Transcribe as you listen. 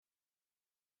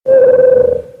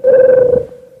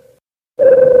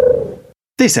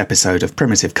This episode of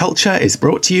Primitive Culture is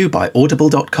brought to you by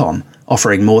Audible.com,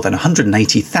 offering more than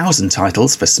 180,000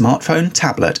 titles for smartphone,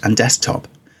 tablet and desktop.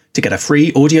 To get a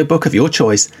free audiobook of your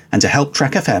choice and to help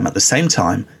Trek FM at the same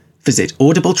time, visit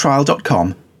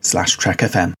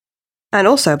audibletrial.com/trekfm. And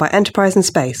also by Enterprise in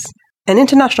Space, an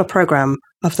international programme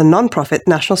of the non-profit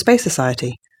National Space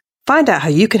Society. Find out how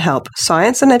you can help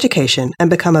science and education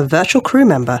and become a virtual crew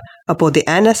member aboard the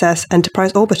NSS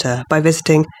Enterprise Orbiter by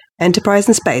visiting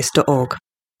enterpriseinspace.org.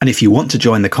 And if you want to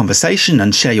join the conversation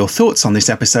and share your thoughts on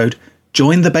this episode,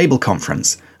 join the Babel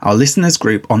Conference, our listeners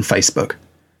group on Facebook.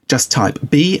 Just type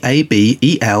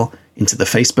BABEL into the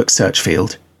Facebook search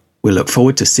field. We look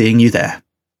forward to seeing you there.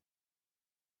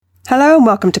 Hello and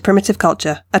welcome to Primitive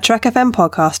Culture, a Trek FM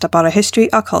podcast about our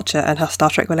history, our culture and how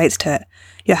Star Trek relates to it.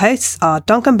 Your hosts are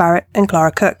Duncan Barrett and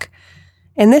Clara Cook.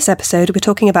 In this episode, we're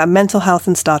talking about mental health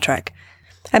in Star Trek.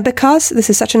 And because this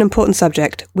is such an important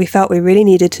subject, we felt we really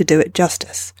needed to do it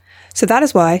justice. So that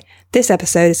is why this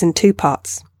episode is in two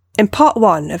parts. In part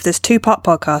one of this two-part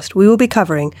podcast, we will be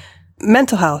covering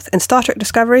mental health in Star Trek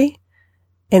Discovery,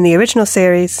 in the original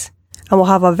series, and we'll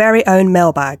have our very own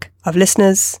mailbag of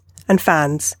listeners and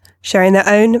fans sharing their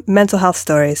own mental health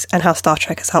stories and how Star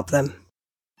Trek has helped them.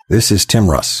 This is Tim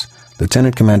Russ,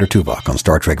 Lieutenant Commander Tuvok on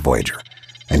Star Trek Voyager,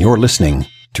 and you're listening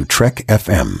to Trek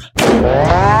FM.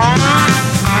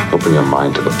 Open your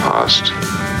mind to the past.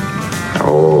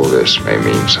 Oh, this may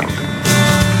mean something.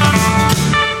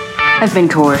 I've been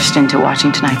coerced into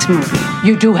watching tonight's movie.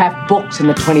 You do have books in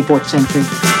the 24th century.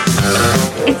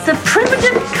 It's a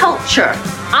primitive culture.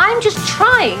 I'm just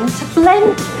trying to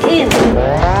blend in.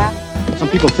 Some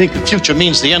people think the future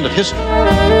means the end of history. We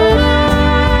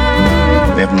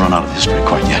haven't run out of history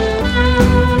quite yet.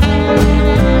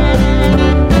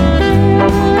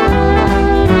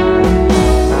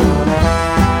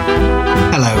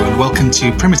 Hello and welcome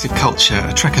to Primitive Culture,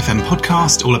 a Trek FM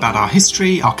podcast all about our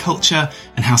history, our culture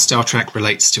and how Star Trek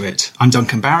relates to it. I'm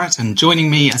Duncan Barrett and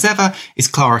joining me as ever is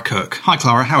Clara Cook. Hi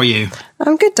Clara, how are you?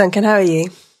 I'm good, Duncan. How are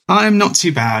you? I'm not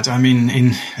too bad. I'm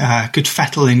in good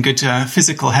fettle, in good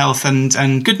physical health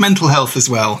and good mental health as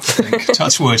well, I think.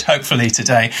 Touch wood, hopefully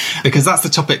today, because that's the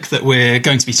topic that we're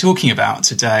going to be talking about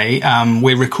today.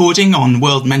 We're recording on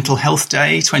World Mental Health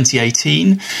Day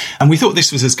 2018, and we thought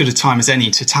this was as good a time as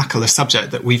any to tackle a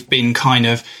subject that we've been kind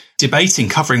of debating,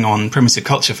 covering on Primitive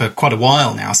Culture for quite a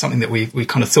while now, something that we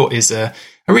kind of thought is a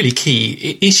really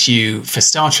key issue for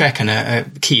Star Trek and a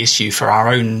key issue for our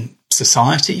own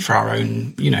society, for our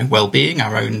own, well-being,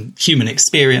 our own human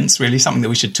experience, really something that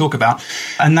we should talk about.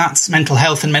 And that's mental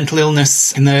health and mental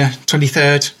illness in the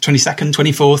 23rd, 22nd,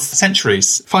 24th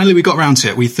centuries. Finally, we got around to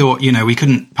it. We thought, we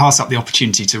couldn't pass up the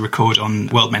opportunity to record on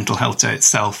World Mental Health Day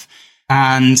itself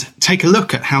and take a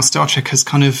look at how Star Trek has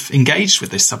kind of engaged with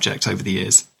this subject over the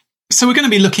years. So we're going to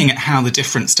be looking at how the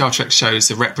different Star Trek shows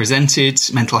have represented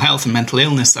mental health and mental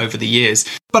illness over the years.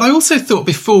 But I also thought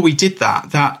before we did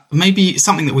that maybe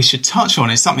something that we should touch on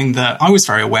is something that I was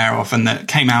very aware of and that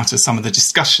came out of some of the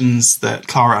discussions that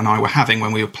Clara and I were having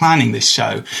when we were planning this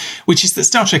show, which is that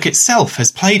Star Trek itself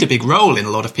has played a big role in a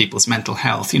lot of people's mental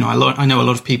health. I know a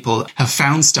lot of people have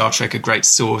found Star Trek a great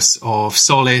source of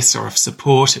solace or of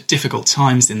support at difficult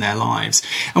times in their lives.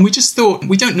 And we just thought,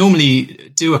 we don't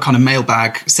normally do a kind of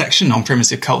mailbag section on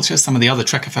Primitive Culture. Some of the other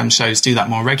Trek FM shows do that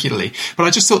more regularly. But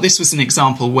I just thought this was an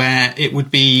example where it would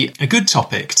be a good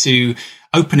topic to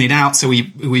open it out. So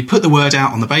we put the word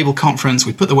out on the Babel Conference,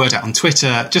 we put the word out on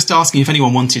Twitter, just asking if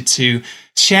anyone wanted to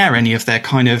share any of their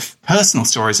kind of personal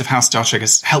stories of how Star Trek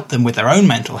has helped them with their own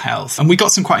mental health. And we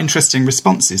got some quite interesting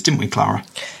responses, didn't we, Clara?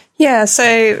 Yeah,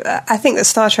 so I think that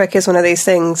Star Trek is one of these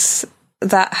things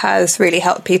that has really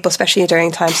helped people, especially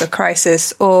during times of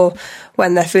crisis or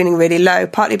when they're feeling really low,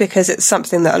 partly because it's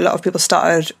something that a lot of people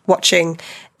started watching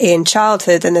in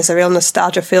childhood and there's a real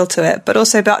nostalgia feel to it, but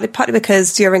also partly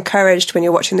because you're encouraged when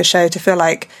you're watching the show to feel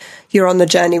like you're on the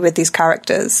journey with these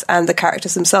characters, and the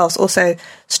characters themselves also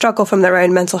struggle from their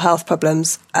own mental health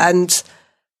problems and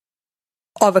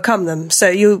overcome them. So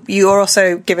you are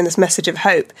also given this message of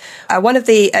hope. One of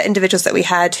the individuals that we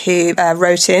had who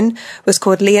wrote in was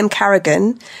called Liam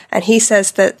Carrigan, and he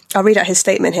says that, I'll read out his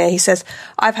statement here. He says,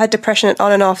 "I've had depression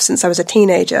on and off since I was a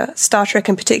teenager. Star Trek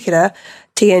in particular,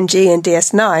 TNG and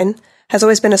DS9, has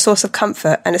always been a source of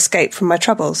comfort and escape from my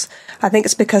troubles. I think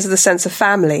it's because of the sense of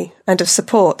family and of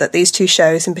support that these two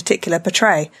shows in particular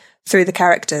portray through the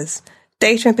characters.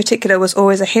 Data in particular was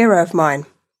always a hero of mine.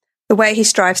 The way he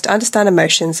strives to understand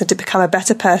emotions and to become a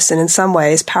better person in some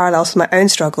ways parallels my own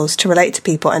struggles to relate to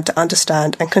people and to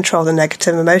understand and control the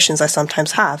negative emotions I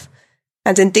sometimes have.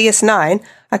 And in DS9,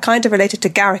 I kind of related to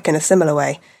Garak in a similar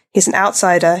way. He's an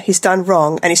outsider, he's done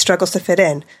wrong, and he struggles to fit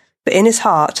in. but in his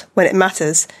heart, when it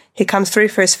matters, he comes through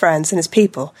for his friends and his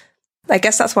people. I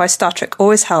guess that's why Star Trek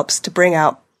always helps to bring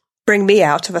me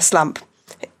out of a slump.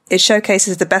 It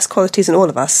showcases the best qualities in all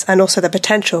of us, and also the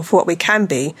potential for what we can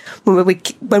be when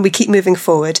we keep moving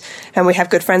forward and we have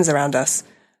good friends around us.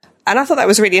 And I thought that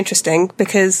was really interesting,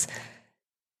 because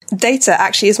Data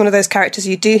actually is one of those characters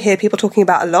you do hear people talking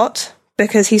about a lot,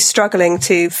 because he's struggling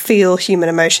to feel human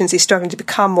emotions, he's struggling to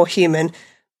become more human,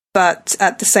 but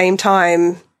at the same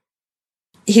time,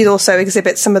 he also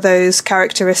exhibits some of those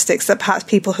characteristics that perhaps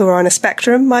people who are on a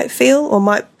spectrum might feel or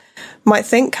might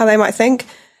think, how they might think.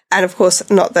 And of course,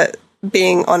 not that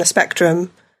being on a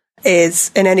spectrum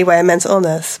is in any way a mental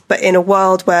illness, but in a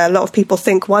world where a lot of people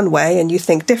think one way and you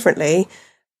think differently,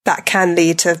 that can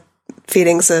lead to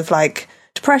feelings of like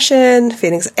depression,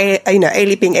 feelings,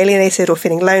 being alienated or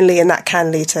feeling lonely, and that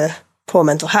can lead to poor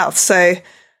mental health. So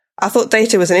I thought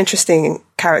Data was an interesting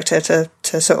character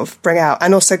to sort of bring out,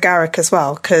 and also Garak as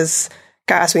well, because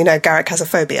as we know, Garak has a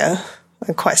phobia,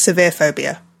 and quite severe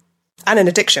phobia, and an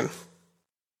addiction.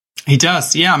 He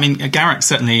does, yeah. I mean, Garak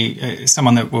certainly is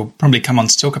someone that we'll probably come on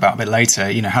to talk about a bit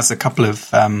later, has a couple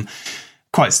of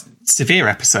quite severe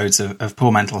episodes of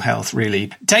poor mental health,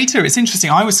 really. Data, it's interesting.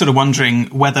 I was sort of wondering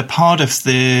whether part of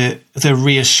the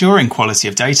reassuring quality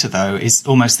of Data, though, is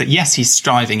almost that, yes, he's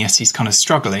striving, yes, he's kind of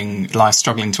struggling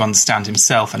to understand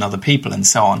himself and other people and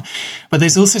so on. But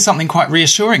there's also something quite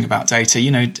reassuring about Data.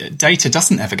 Data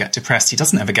doesn't ever get depressed. He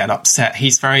doesn't ever get upset.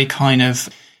 He's very kind of...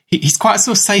 He's quite a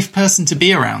sort of safe person to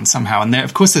be around somehow. And there,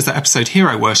 of course, there's that episode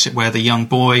Hero Worship where the young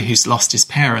boy who's lost his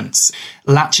parents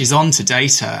latches on to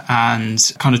Data and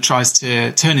kind of tries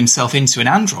to turn himself into an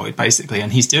android, basically.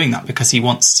 And he's doing that because he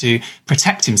wants to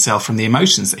protect himself from the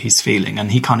emotions that he's feeling.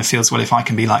 And he kind of feels, well, if I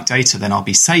can be like Data, then I'll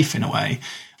be safe in a way.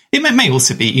 It may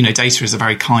also be, Data is a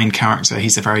very kind character.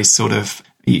 He's a very sort of,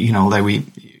 although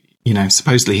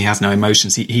supposedly he has no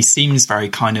emotions, he seems very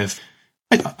kind of,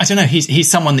 I don't know, he's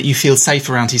someone that you feel safe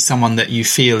around. He's someone that you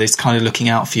feel is kind of looking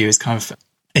out for you, is kind of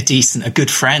a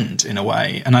good friend in a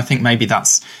way. And I think maybe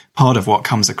that's part of what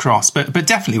comes across. But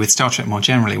definitely with Star Trek more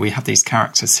generally, we have these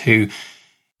characters who,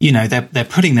 they're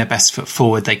putting their best foot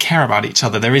forward. They care about each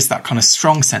other. There is that kind of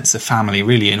strong sense of family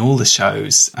really in all the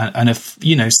shows, and of,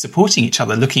 supporting each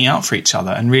other, looking out for each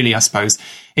other. And really, I suppose,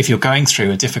 if you're going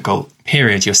through a difficult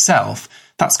period yourself,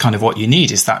 that's kind of what you need,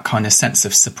 is that kind of sense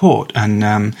of support. And,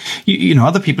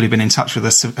 other people who've been in touch with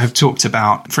us have talked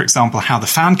about, for example, how the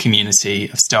fan community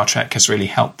of Star Trek has really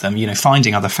helped them,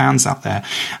 finding other fans out there.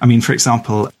 I mean, for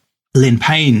example, Lynn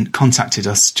Payne contacted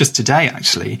us just today,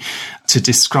 actually, to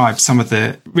describe some of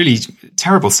the really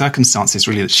terrible circumstances,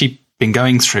 really, that she'd been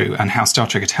going through and how Star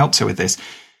Trek had helped her with this.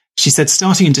 She said,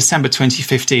 starting in December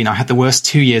 2015, I had the worst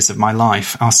 2 years of my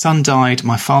life. Our son died,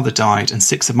 my father died, and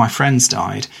 6 of my friends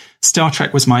died. Star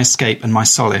Trek was my escape and my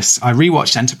solace. I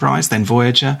rewatched Enterprise, then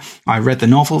Voyager. I read the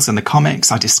novels and the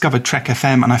comics. I discovered Trek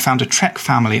FM, and I found a Trek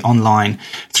family online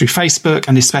through Facebook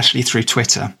and especially through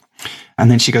Twitter. And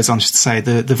then she goes on to say,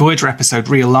 the Voyager episode,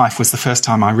 Real Life, was the first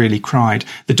time I really cried.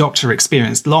 The Doctor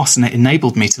experienced loss, and it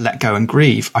enabled me to let go and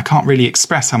grieve. I can't really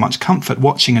express how much comfort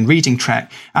watching and reading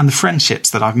Trek and the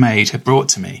friendships that I've made have brought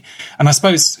to me. And I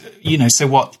suppose, so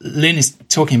what Lynn is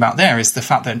talking about there is the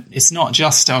fact that it's not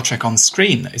just Star Trek on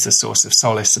screen that is a source of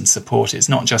solace and support. It's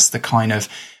not just the kind of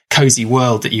cozy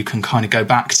world that you can kind of go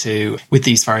back to with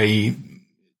these very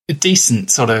decent,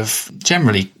 sort of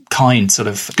generally kind, sort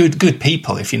of good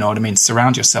people, if you know what I mean, to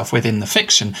surround yourself with in the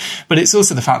fiction. But it's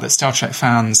also the fact that Star Trek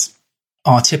fans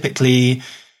are typically,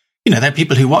 they're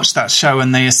people who watch that show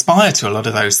and they aspire to a lot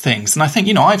of those things. And I think,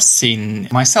 I've seen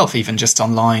myself, even just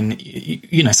online,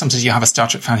 sometimes you have a Star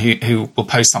Trek fan who will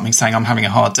post something saying, I'm having a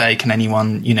hard day. Can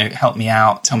anyone, help me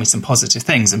out? Tell me some positive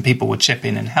things. And people would chip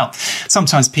in and help.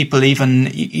 Sometimes people even,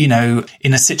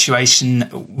 in a situation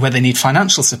where they need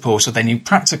financial support or they need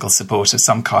practical support of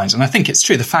some kind. And I think it's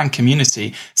true. The fan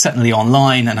community, certainly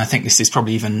online, and I think this is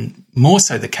probably even more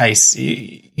so the case,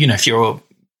 if you're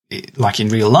like in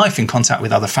real life, in contact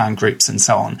with other fan groups and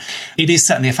so on. It is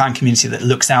certainly a fan community that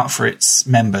looks out for its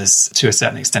members to a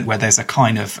certain extent, where there's a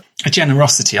kind of a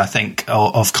generosity, I think,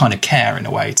 of kind of care in a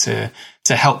way to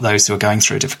help those who are going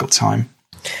through a difficult time.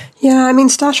 Yeah, I mean,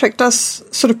 Star Trek does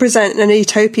sort of present an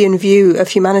utopian view of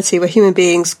humanity where human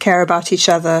beings care about each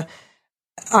other,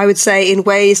 I would say, in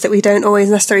ways that we don't always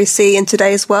necessarily see in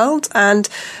today's world. And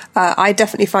I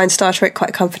definitely find Star Trek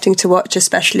quite comforting to watch,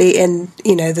 especially in,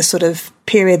 the sort of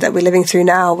period that we're living through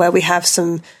now, where we have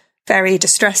some very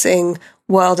distressing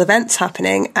world events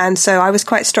happening. And so I was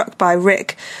quite struck by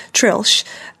Rick Trilsh,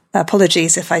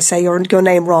 Apologies if I say your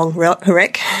name wrong,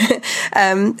 Rick.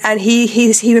 And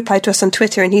he replied to us on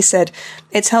Twitter and he said,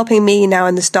 "It's helping me now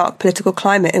in this dark political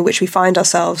climate in which we find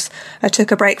ourselves. I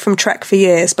took a break from Trek for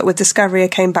years, but with Discovery I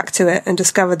came back to it and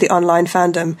discovered the online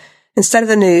fandom. Instead of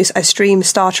the news, I stream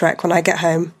Star Trek when I get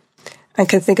home and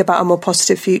can think about a more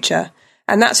positive future."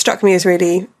 And that struck me as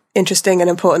really interesting and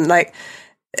important. Like,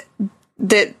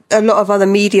 that a lot of other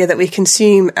media that we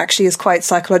consume actually is quite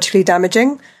psychologically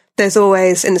damaging. There's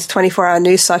always, in this 24-hour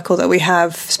news cycle that we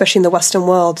have, especially in the Western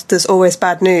world, there's always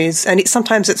bad news. And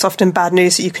sometimes it's often bad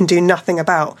news that you can do nothing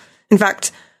about. In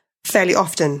fact, fairly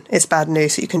often it's bad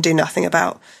news that you can do nothing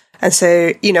about. And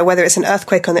so, whether it's an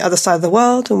earthquake on the other side of the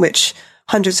world in which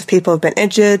hundreds of people have been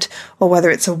injured, or whether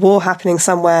it's a war happening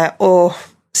somewhere, or,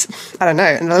 I don't know,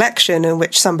 an election in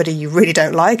which somebody you really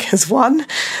don't like has won,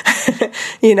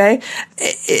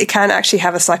 it can actually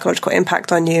have a psychological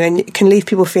impact on you, and it can leave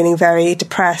people feeling very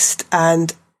depressed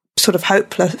and sort of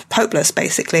hopeless,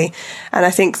 basically. And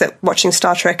I think that watching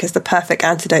Star Trek is the perfect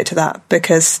antidote to that,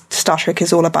 because Star Trek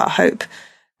is all about hope.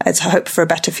 It's a hope for a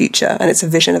better future, and it's a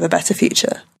vision of a better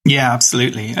future. Yeah,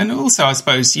 absolutely. And also, I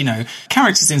suppose,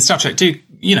 characters in Star Trek do,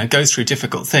 go through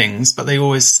difficult things, but they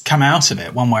always come out of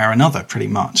it one way or another, pretty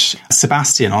much.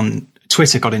 Sebastian on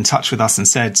Twitter got in touch with us and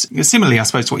said, similarly, I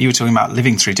suppose, to what you were talking about,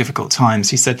 living through difficult times.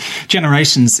 He said,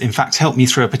 "Generations, in fact, helped me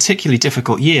through a particularly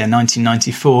difficult year,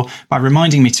 1994, by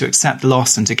reminding me to accept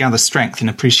loss and to gather strength in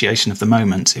appreciation of the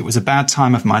moment. It was a bad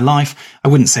time of my life. I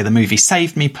wouldn't say the movie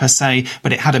saved me per se,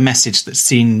 but it had a message that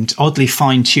seemed oddly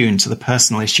fine-tuned to the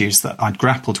personal issues that I'd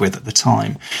grappled with at the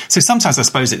time." So sometimes I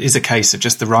suppose it is a case of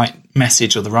just the right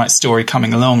message or the right story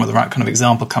coming along, or the right kind of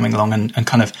example coming along and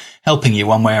kind of helping you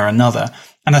one way or another.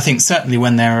 And I think certainly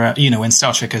when there are, when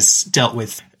Star Trek has dealt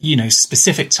with,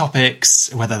 specific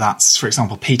topics, whether that's, for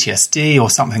example, PTSD or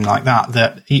something like that,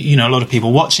 a lot of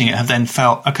people watching it have then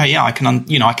felt, okay, yeah, I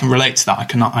can relate to that. I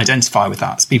can identify with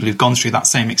that. It's people who've gone through that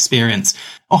same experience.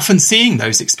 Often seeing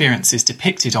those experiences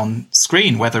depicted on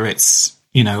screen, whether it's,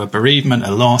 a bereavement,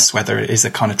 a loss, whether it is a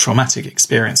kind of traumatic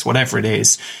experience, whatever it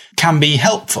is, can be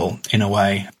helpful in a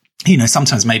way.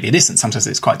 Sometimes maybe it isn't, sometimes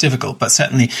it's quite difficult, but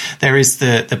certainly there is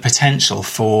the potential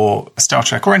for Star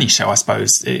Trek, or any show, I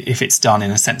suppose, if it's done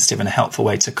in a sensitive and a helpful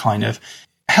way, to kind of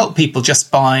help people just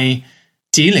by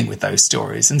dealing with those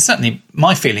stories. And certainly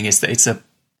my feeling is that it's a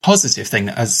positive thing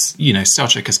that, as Star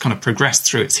Trek has kind of progressed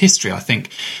through its history, I think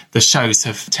the shows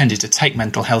have tended to take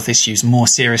mental health issues more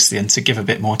seriously and to give a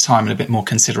bit more time and a bit more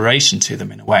consideration to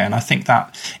them in a way. And I think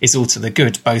that is all to the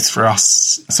good, both for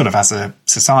us sort of as a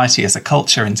society, as a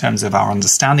culture, in terms of our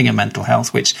understanding of mental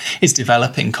health, which is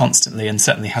developing constantly and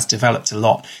certainly has developed a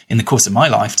lot in the course of my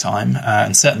lifetime,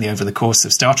 and certainly over the course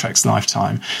of Star Trek's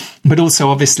lifetime, but also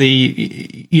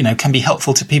obviously, can be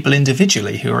helpful to people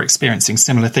individually who are experiencing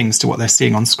similar things to what they're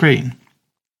seeing on screen.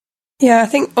 Yeah, I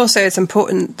think also it's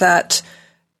important that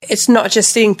it's not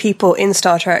just seeing people in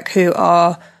Star Trek who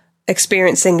are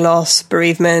experiencing loss,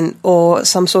 bereavement, or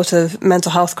some sort of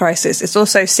mental health crisis. It's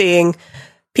also seeing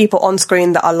people on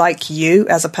screen that are like you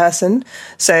as a person.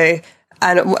 So,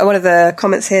 and one of the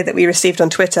comments here that we received on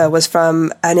Twitter was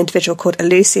from an individual called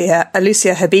Alicia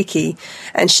Habiki,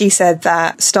 and she said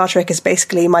that Star Trek is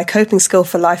basically my coping skill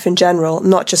for life in general,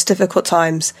 not just difficult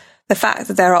times. The fact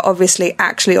that there are obviously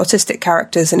actually autistic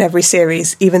characters in every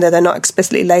series, even though they're not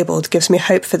explicitly labelled, gives me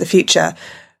hope for the future.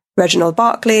 Reginald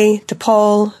Barclay,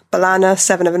 DePaul, B'Elanna,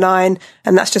 7 of 9,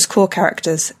 and that's just core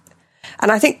characters.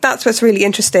 And I think that's what's really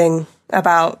interesting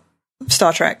about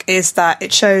Star Trek, is that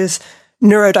it shows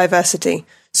neurodiversity.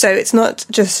 So it's not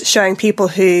just showing people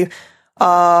who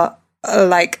are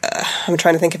like, I'm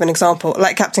trying to think of an example,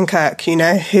 like Captain Kirk,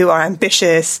 who are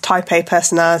ambitious, type A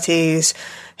personalities,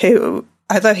 who,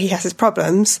 although he has his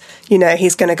problems,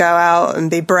 he's going to go out and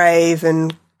be brave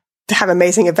and have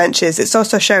amazing adventures. It's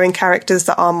also showing characters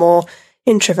that are more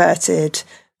introverted,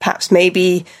 perhaps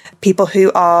maybe people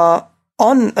who are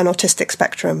on an autistic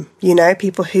spectrum,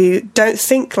 people who don't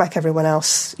think like everyone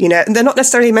else, and they're not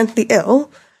necessarily mentally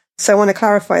ill. So I want to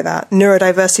clarify that.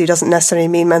 Neurodiversity doesn't necessarily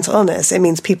mean mental illness. It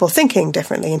means people thinking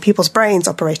differently and people's brains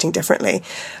operating differently.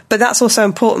 But that's also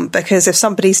important, because if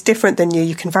somebody's different than you,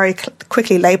 you can very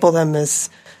quickly label them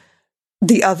as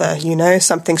the other,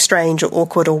 something strange or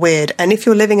awkward or weird. And if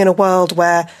you're living in a world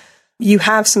where you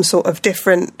have some sort of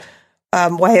different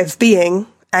way of being,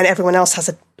 and everyone else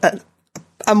has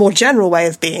a more general way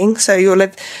of being, so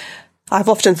I've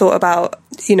often thought about,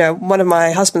 one of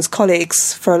my husband's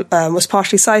colleagues was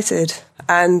partially sighted,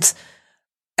 and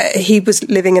he was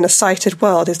living in a sighted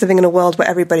world. He was living in a world where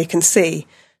everybody can see.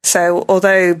 So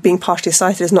although being partially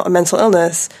sighted is not a mental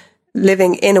illness,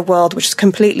 living in a world which is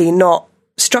completely not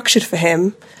structured for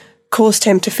him caused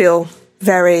him to feel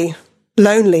very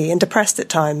lonely and depressed at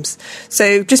times.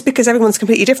 So just because everyone's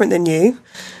completely different than you,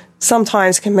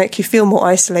 sometimes can make you feel more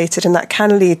isolated, and that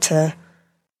can lead to,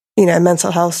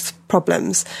 mental health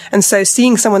problems. And so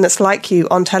seeing someone that's like you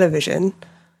on television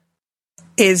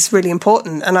is really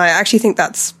important. And I actually think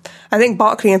I think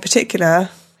Barclay in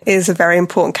particular is a very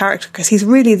important character, because he's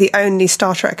really the only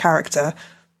Star Trek character,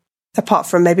 apart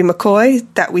from maybe McCoy,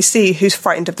 that we see who's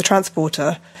frightened of the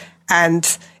transporter.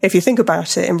 And if you think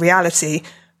about it, in reality,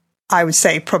 I would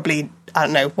say probably,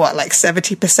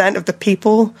 70% of the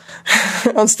people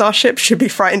on Starship should be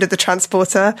frightened of the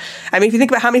transporter. I mean, if you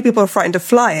think about how many people are frightened of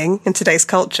flying in today's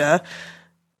culture,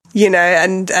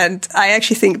 and I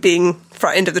actually think being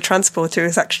frightened of the transporter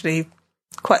is actually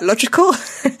quite logical.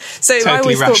 So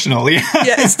totally rational, yeah.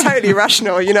 Yeah, it's totally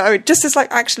rational, just as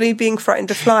like actually being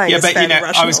frightened of flying. Yeah, is but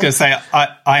rational. I was going to say,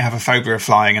 I have a phobia of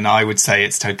flying, and I would say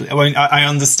it's totally, I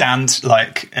understand,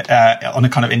 like, on a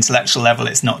kind of intellectual level,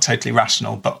 it's not totally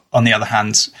rational, but on the other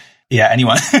hand, yeah,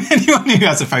 anyone who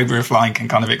has a phobia of flying can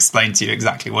kind of explain to you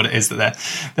exactly what it is that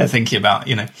they're thinking about,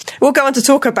 We'll go on to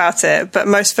talk about it, but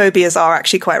most phobias are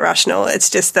actually quite rational. It's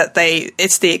just that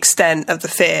it's the extent of the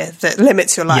fear that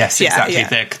limits your life. Yes, exactly.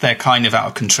 Yeah. They're kind of out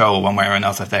of control one way or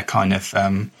another. They're kind of,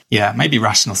 maybe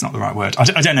rational is not the right word.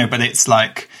 I don't know, but it's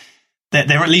like,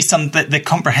 they're at least, they're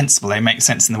comprehensible. They make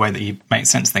sense in the way that you make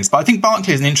sense of things. But I think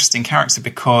Barclay is an interesting character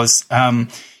because,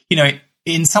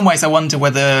 in some ways I wonder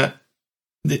whether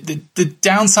the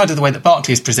downside of the way that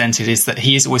Barclay is presented is that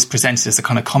he is always presented as a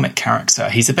kind of comic character.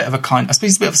 He's a bit of I suppose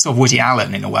he's a bit of a sort of Woody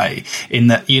Allen in a way, in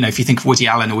that, if you think of Woody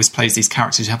Allen always plays these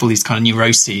characters who have all these kind of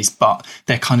neuroses, but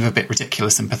they're kind of a bit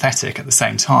ridiculous and pathetic at the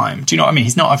same time. Do you know what I mean?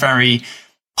 He's not a very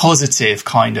positive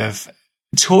kind of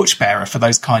torchbearer for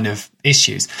those kind of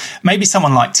issues. Maybe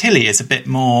someone like Tilly is a bit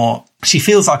more, she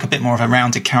feels like a bit more of a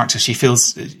rounded character. She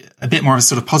feels a bit more of a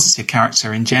sort of positive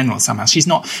character in general somehow. She's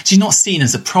not seen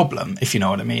as a problem, if you know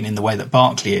what I mean, in the way that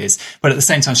Barclay is. But at the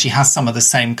same time, she has some of the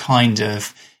same kind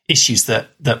of issues that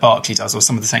Barclay does, or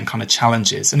some of the same kind of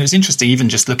challenges. And it was interesting, even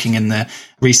just looking in the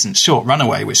recent short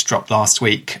Runaway, which dropped last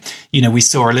week, we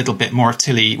saw a little bit more of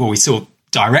Tilly, we saw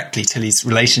directly Tilly's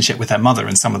relationship with her mother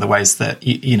and some of the ways that,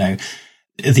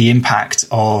 the impact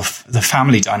of the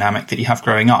family dynamic that you have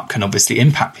growing up can obviously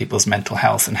impact people's mental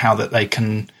health, and how that they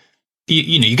can,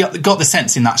 you got the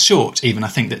sense in that short, even I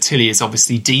think, that Tilly is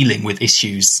obviously dealing with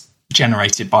issues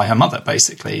generated by her mother,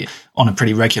 basically, on a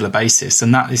pretty regular basis.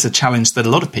 And that is a challenge that a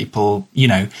lot of people,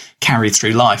 carry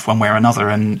through life one way or another,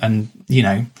 and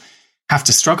have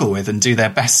to struggle with and do their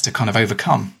best to kind of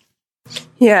overcome.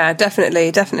 Yeah, definitely.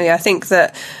 I think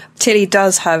that Tilly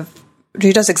does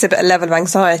exhibit a level of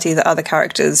anxiety that other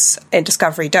characters in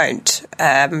Discovery don't,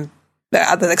 with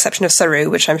the exception of Saru,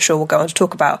 which I'm sure we'll go on to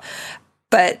talk about.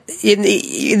 But in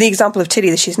the example of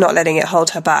Tilly, she's not letting it hold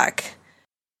her back.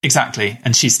 Exactly.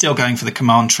 And she's still going for the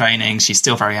command training. She's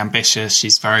still very ambitious.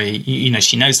 She's very,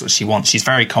 she knows what she wants. She's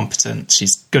very competent.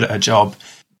 She's good at her job.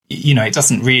 It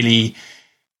doesn't really,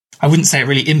 I wouldn't say it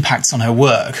really impacts on her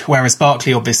work. Whereas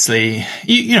Barclay, obviously,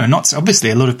 not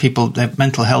obviously, a lot of people, their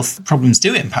mental health problems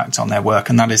do impact on their work,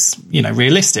 and that is,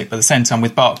 realistic. But at the same time,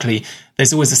 with Barclay,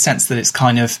 there's always a sense that it's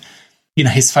kind of,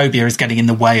 his phobia is getting in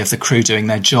the way of the crew doing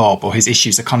their job, or his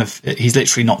issues are kind of, he's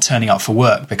literally not turning up for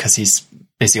work because he's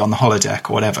busy on the holodeck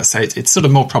or whatever. So it's sort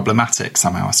of more problematic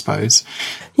somehow, I suppose.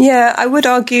 Yeah, I would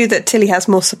argue that Tilly has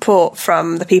more support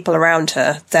from the people around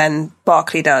her than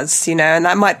Barclay does, and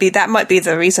that might be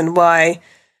the reason why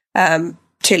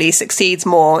Tilly succeeds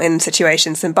more in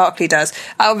situations than Barclay does.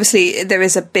 Obviously, there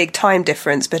is a big time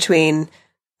difference between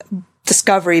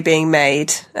Discovery being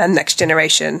made and Next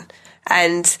Generation.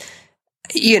 And,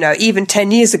 even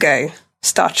 10 years ago,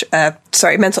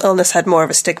 mental illness had more of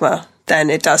a stigma than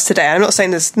it does today. I'm not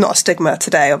saying there's not a stigma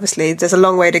today, obviously. There's a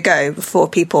long way to go before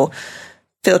people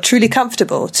feel truly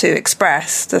comfortable to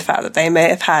express the fact that they may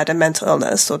have had a mental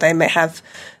illness, or they may have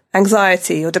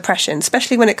anxiety or depression,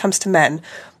 especially when it comes to men.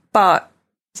 But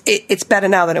it's better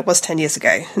now than it was 10 years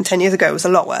ago. And 10 years ago, it was a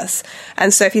lot worse.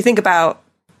 And so if you think about,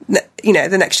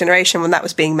 the Next Generation, when that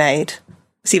was being made,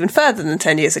 it's even further than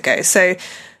 10 years ago. So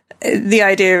the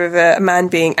idea of a man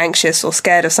being anxious or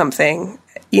scared of something,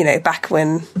 back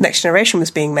when Next Generation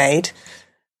was being made,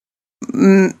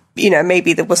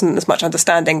 maybe there wasn't as much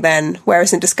understanding then,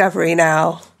 whereas in Discovery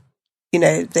now,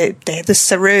 there's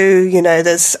Saru,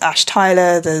 there's Ash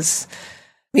Tyler, there's,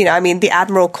 the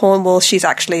Admiral Cornwell, she's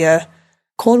actually a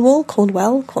Cornwell.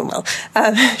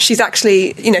 She's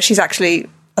actually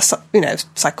a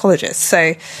psychologist.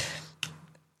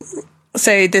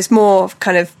 So there's more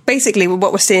kind of, basically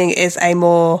what we're seeing is a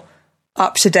more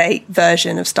up-to-date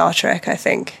version of Star Trek, I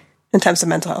think, in terms of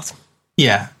mental health.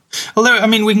 Yeah. Although, I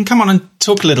mean, we can come on and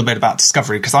talk a little bit about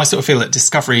Discovery, because I sort of feel that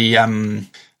Discovery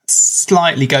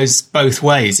slightly goes both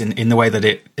ways in the way that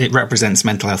it represents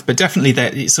mental health. But definitely,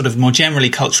 that sort of more generally,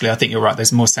 culturally, I think you're right.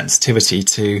 There's more sensitivity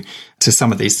to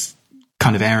some of these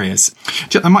kind of areas.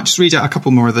 I might just read out a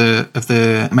couple more of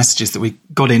the messages that we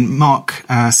got in. Mark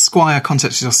Squire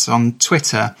contacted us on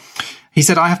Twitter. He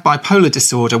said, I have bipolar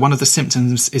disorder. One of the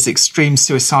symptoms is extreme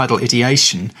suicidal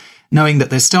ideation. Knowing that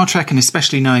there's Star Trek, and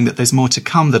especially knowing that there's more to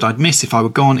come that I'd miss if I were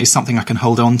gone, is something I can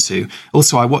hold on to.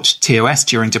 Also, I watched TOS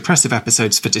during depressive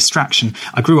episodes for distraction.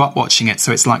 I grew up watching it,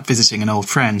 so it's like visiting an old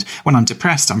friend. When I'm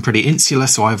depressed, I'm pretty insular,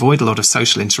 so I avoid a lot of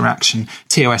social interaction.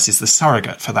 TOS is the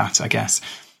surrogate for that, I guess.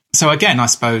 So again, I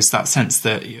suppose that sense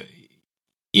that,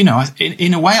 you know,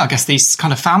 in a way, I guess these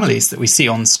kind of families that we see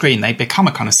on screen, they become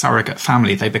a kind of surrogate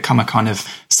family. They become a kind of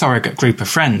surrogate group of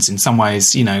friends in some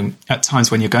ways. You know, at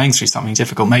times when you're going through something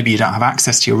difficult, maybe you don't have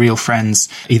access to your real friends,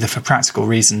 either for practical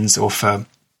reasons or for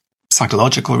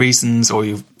psychological reasons, or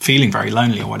you're feeling very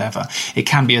lonely or whatever. It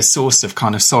can be a source of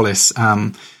kind of solace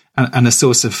and a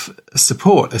source of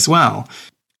support as well.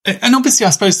 And obviously,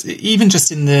 I suppose, even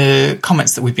just in the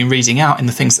comments that we've been reading out, in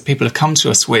the things that people have come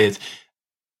to us with,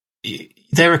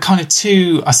 there are kind of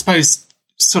two, I suppose,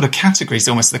 sort of categories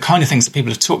almost, the kind of things that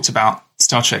people have talked about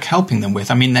Star Trek helping them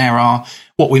with. I mean, there are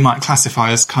what we might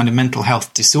classify as kind of mental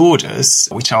health disorders,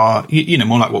 which are, you know,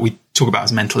 more like what we talk about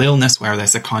as mental illness, where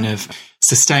there's a kind of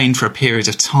sustained for a period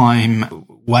of time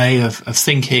way of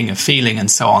thinking, of feeling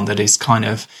and so on that is kind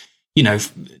of, you know,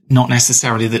 not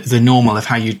necessarily the normal of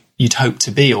how you'd hope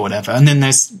to be or whatever. And then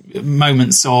there's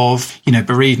moments of, you know,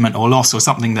 bereavement or loss or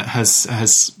something that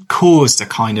has caused a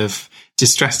kind of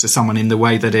distress to someone in the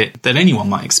way that anyone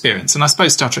might experience. And I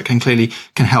suppose Star Trek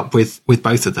can help with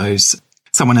both of those.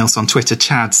 Someone else on Twitter,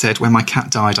 Chad, said, when my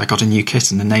cat died, I got a new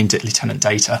kitten and named it Lieutenant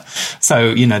Data.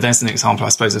 So, you know, there's an example, I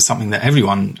suppose, of something that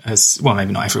everyone has, well,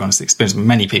 maybe not everyone has experienced, but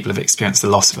many people have experienced the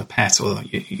loss of a pet, or,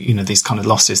 you know, these kind of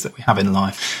losses that we have in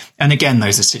life. And again,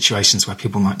 those are situations where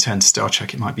people might turn to Star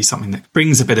Trek. It might be something that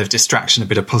brings a bit of distraction, a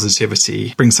bit of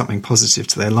positivity, brings something positive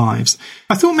to their lives.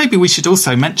 I thought maybe we should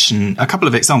also mention a couple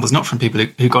of examples, not from people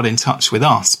who got in touch with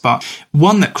us, but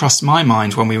one that crossed my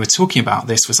mind when we were talking about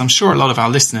this was, I'm sure a lot of our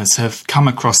listeners have come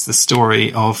across the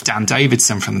story of Dan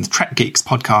Davidson from the Trek Geeks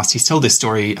podcast. He's told this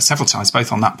story several times,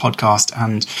 both on that podcast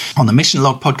and on the Mission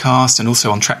Log podcast, and also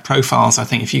on Trek Profiles. I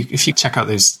think if you check out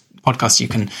those podcasts, you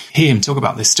can hear him talk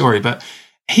about this story. But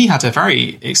he had a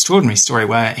very extraordinary story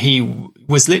where he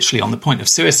was literally on the point of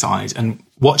suicide, and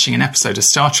watching an episode of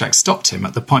Star Trek stopped him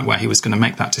at the point where he was going to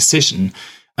make that decision,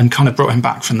 and kind of brought him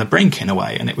back from the brink in a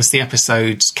way. And it was the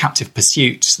episode Captive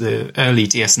Pursuit, the early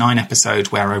DS9 episode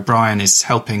where O'Brien is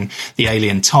helping the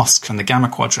alien Tosk from the Gamma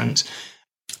Quadrant.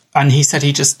 And he said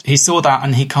he saw that,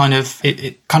 and it kind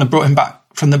of brought him back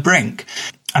from the brink.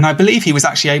 And I believe he was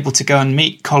actually able to go and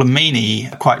meet Colm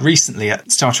Meaney quite recently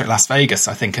at Star Trek Las Vegas,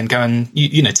 I think, and go and,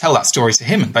 you know, tell that story to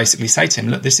him and basically say to him,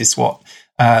 look, this is what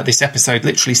this episode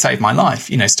literally saved my life.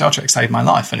 You know, Star Trek saved my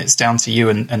life, and it's down to you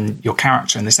and your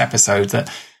character in this episode that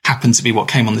happened to be what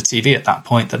came on the TV at that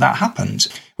point that happened,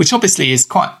 which obviously is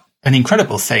quite an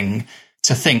incredible thing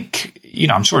to think. You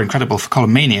know, I'm sure incredible for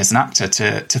Colm Meaney as an actor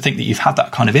to think that you've had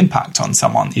that kind of impact on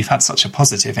someone. You've had such a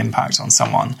positive impact on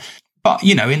someone. But,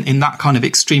 you know, in that kind of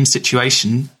extreme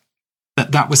situation,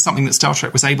 that was something that Star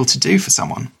Trek was able to do for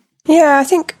someone. Yeah, I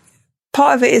think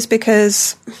part of it is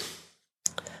because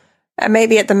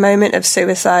maybe at the moment of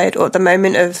suicide, or at the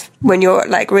moment of when you're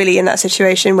like really in that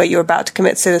situation where you're about to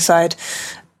commit suicide,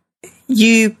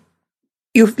 you're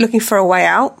looking for a way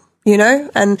out, you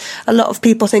know? And a lot of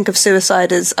people think of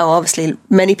suicide as, obviously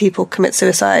many people commit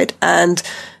suicide. And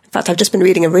in fact, I've just been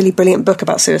reading a really brilliant book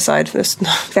about suicide. It's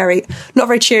not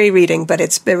very cheery reading, but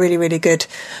it's a really, really good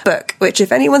book, which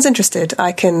if anyone's interested,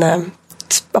 I can,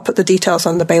 I'll put the details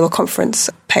on the Babel Conference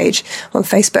page on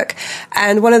Facebook.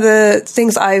 And one of the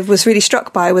things I was really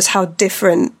struck by was how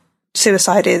different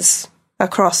suicide is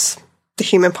across the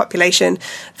human population.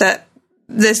 That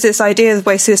there's this idea of the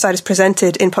way suicide is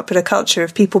presented in popular culture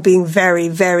of people being very,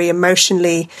 very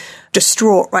emotionally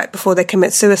distraught right before they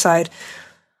commit suicide.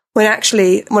 When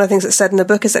actually, one of the things that's said in the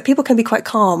book is that people can be quite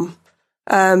calm,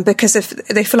 because if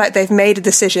they feel like they've made a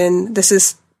decision, this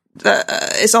is,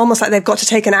 it's almost like they've got to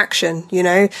take an action, you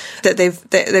know, that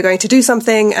they're going to do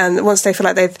something. And once they feel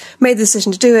like they've made the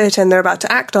decision to do it and they're about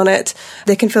to act on it,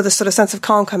 they can feel this sort of sense of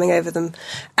calm coming over them.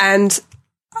 And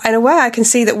in a way, I can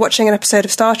see that watching an episode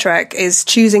of Star Trek is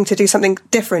choosing to do something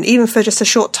different, even for just a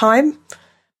short time.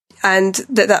 And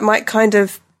that might kind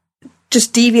of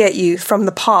just deviate you from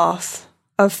the path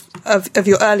of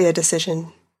your earlier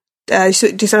decision. Do you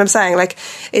see what I'm saying? Like,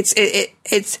 it's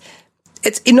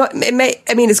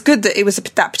it's good that it was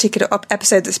that particular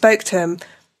episode that spoke to him,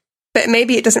 but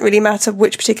maybe it doesn't really matter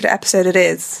which particular episode it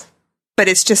is. But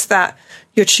it's just that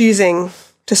you're choosing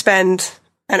to spend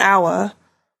an hour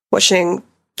watching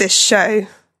this show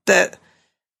that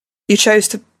you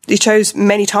chose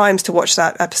many times to watch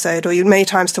that episode, or many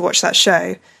times to watch that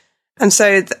show. And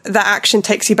so that action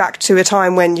takes you back to a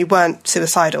time when you weren't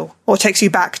suicidal, or takes you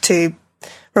back to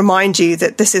remind you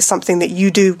that this is something that you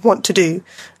do want to do,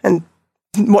 and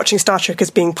watching Star Trek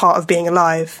as being part of being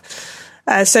alive.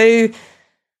 So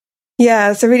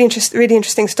yeah, it's a really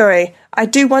interesting story. I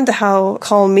do wonder how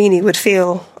Colm Meaney would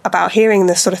feel about hearing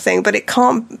this sort of thing, but it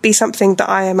can't be something that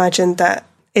I imagine that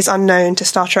is unknown to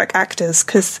Star Trek actors,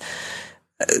 because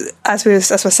as we're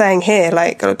saying here,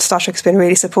 like, Star Trek's been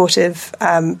really supportive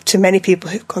to many people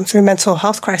who've gone through mental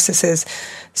health crises.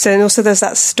 So, and also there's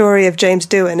that story of James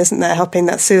Doohan, isn't there, helping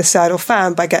that suicidal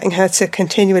fan by getting her to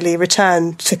continually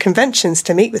return to conventions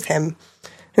to meet with him.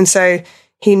 And so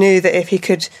he knew that if he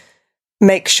could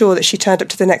make sure that she turned up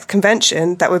to the next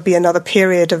convention, that would be another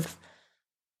period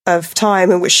of time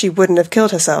in which she wouldn't have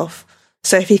killed herself.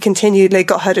 So if he continually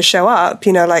got her to show up,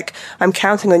 like, I'm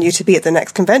counting on you to be at the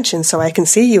next convention so I can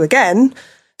see you again.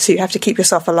 So you have to keep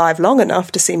yourself alive long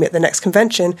enough to see me at the next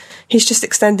convention. He's just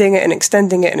extending it and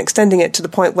extending it and extending it to the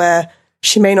point where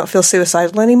she may not feel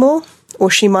suicidal anymore,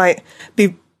 or she might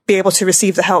be able to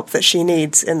receive the help that she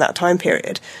needs in that time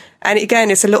period. And again,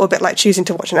 it's a little bit like choosing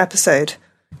to watch an episode.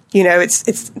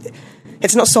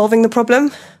 It's not solving the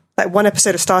problem. Like, one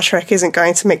episode of Star Trek isn't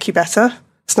going to make you better.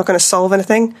 It's not going to solve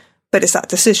anything. But it's that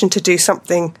decision to do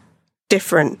something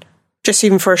different, just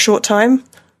even for a short time,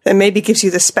 that maybe gives you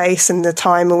the space and the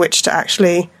time in which to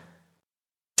actually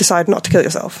decide not to kill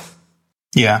yourself.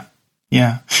 Yeah.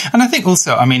 And I think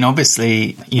also,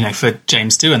 obviously, for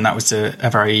James Doohan, that was a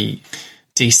very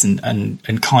decent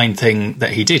and kind thing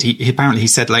that he did. He apparently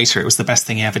said later it was the best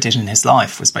thing he ever did in his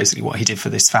life, was basically what he did for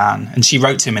this fan. And she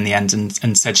wrote to him in the end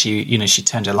and said she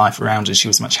turned her life around and she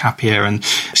was much happier, and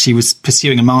she was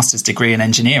pursuing a master's degree in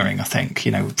engineering, I think,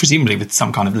 presumably with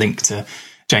some kind of link to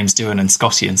James Doohan and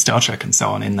Scotty and Star Trek and so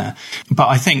on in there. But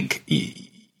I think,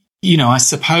 I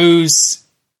suppose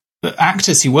that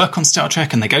actors who work on Star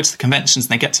Trek and they go to the conventions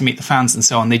and they get to meet the fans and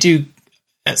so on, they do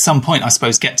at some point, I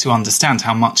suppose, get to understand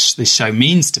how much this show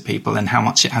means to people and how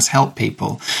much it has helped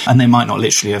people. And they might not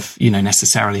literally have,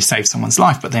 necessarily saved someone's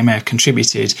life, but they may have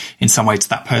contributed in some way to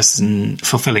that person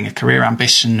fulfilling a career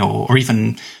ambition, or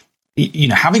even,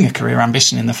 having a career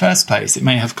ambition in the first place. It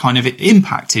may have kind of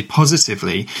impacted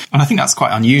positively. And I think that's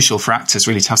quite unusual for actors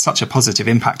really to have such a positive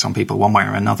impact on people one way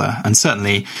or another. And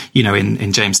certainly,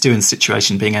 in James Doohan's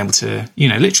situation, beally able to,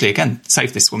 literally, again,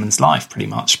 save this woman's life pretty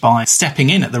much by stepping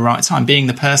in at the right time, being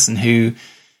the person who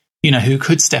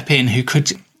could step in, who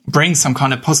could bring some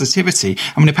kind of positivity.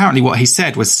 Apparently what he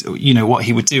said was, what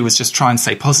he would do was just try and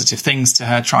say positive things to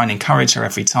her, try and encourage her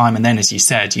every time. And then, as you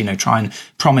said, try and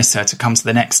promise her to come to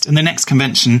the next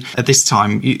convention at this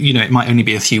time, it might only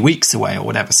be a few weeks away or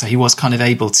whatever. So he was kind of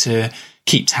able to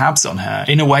keep tabs on her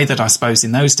in a way that I suppose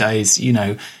in those days, we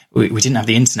didn't have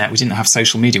the internet, we didn't have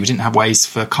social media, we didn't have ways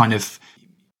for kind of,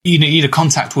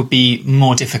 contact would be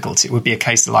more difficult. It would be a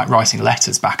case of like writing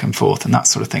letters back and forth and that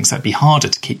sort of thing. So it'd be harder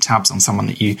to keep tabs on someone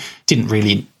that you didn't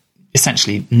really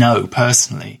essentially know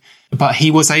personally. But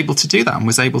he was able to do that and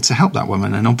was able to help that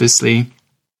woman, and obviously,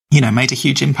 made a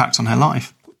huge impact on her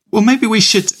life. Well, maybe we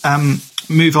should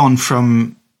move on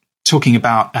from talking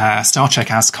about Star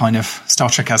Trek as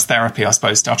therapy, I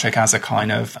suppose, Star Trek as a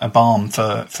kind of a balm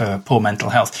for poor mental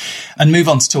health, and move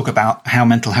on to talk about how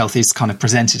mental health is kind of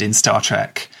presented in Star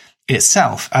Trek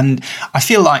itself. And I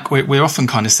feel like we're often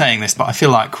kind of saying this, but I feel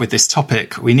like with this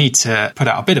topic, we need to put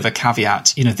out a bit of a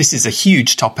caveat. This is a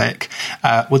huge topic.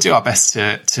 We'll do our best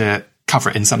to cover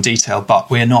it in some detail, but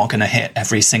we're not going to hit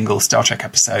every single Star Trek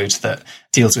episode that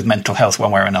deals with mental health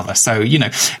one way or another. So,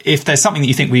 if there's something that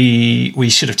you think we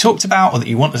should have talked about, or that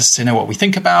you want us to know what we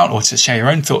think about, or to share your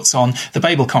own thoughts on, the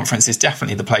Babel Conference is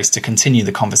definitely the place to continue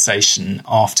the conversation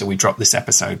after we drop this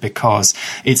episode, because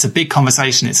it's a big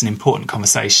conversation, it's an important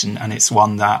conversation, and it's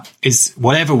one that is,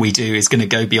 whatever we do is going to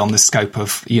go beyond the scope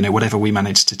of, whatever we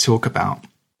manage to talk about.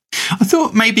 I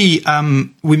thought maybe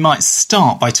we might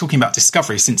start by talking about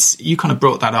Discovery, since you kind of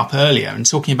brought that up earlier, and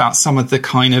talking about some of the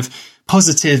kind of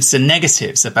positives and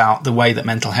negatives about the way that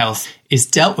mental health is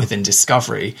dealt with in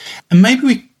Discovery. And maybe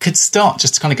we could start,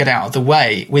 just to kind of get out of the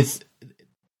way, with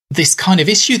this kind of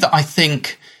issue that I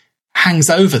think hangs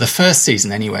over the first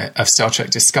season anyway of Star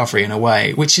Trek Discovery in a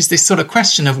way, which is this sort of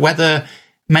question of whether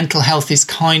mental health is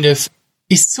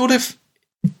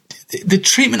the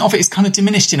treatment of it is kind of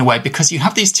diminished in a way because you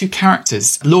have these two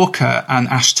characters, Lorca and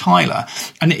Ash Tyler.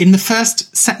 And in the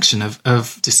first section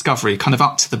of Discovery, kind of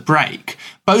up to the break,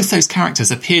 both those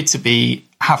characters appeared to be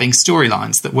having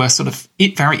storylines that were sort of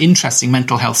very interesting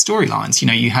mental health storylines. You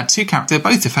know, you had two characters,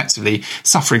 both effectively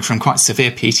suffering from quite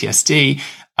severe PTSD.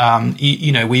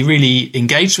 We really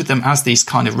engaged with them as these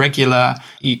kind of regular,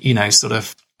 sort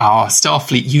of our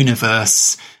Starfleet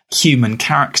universe human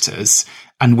characters.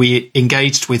 And we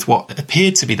engaged with what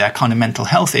appeared to be their kind of mental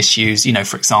health issues. You know,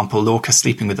 for example, Lorca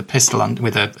sleeping with a pistol,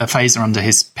 with a phaser under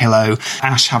his pillow,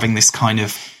 Ash having this kind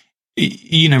of,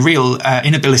 real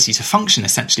inability to function,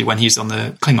 essentially, when he was on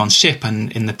the Klingon ship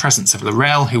and in the presence of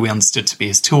L'Rell, who we understood to be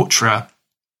his torturer,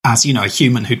 as, a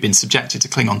human who'd been subjected to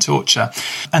Klingon torture.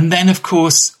 And then, of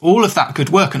course, all of that good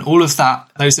work and all of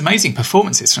those amazing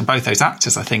performances from both those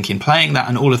actors, I think, in playing that,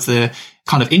 and all of the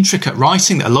kind of intricate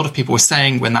writing that a lot of people were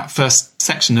saying when that first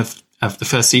section of the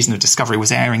first season of Discovery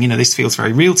was airing, this feels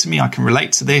very real to me. I can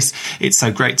relate to this. It's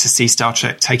so great to see Star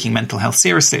Trek taking mental health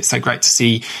seriously. It's so great to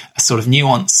see a sort of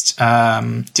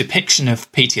nuanced depiction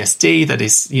of PTSD that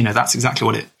is, that's exactly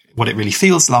what it really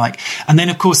feels like. And then,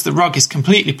 of course, the rug is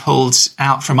completely pulled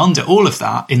out from under all of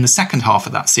that in the second half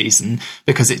of that season,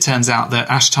 because it turns out that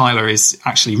Ash Tyler is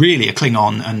actually really a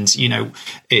Klingon, and,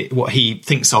 what he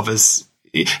thinks of as...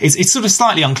 It's sort of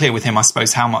slightly unclear with him, I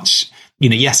suppose, how much,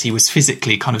 yes, he was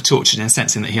physically kind of tortured in a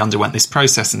sense in that he underwent this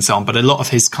process and so on, but a lot of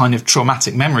his kind of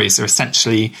traumatic memories are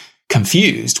essentially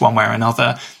confused one way or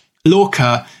another.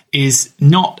 Lorca is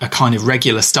not a kind of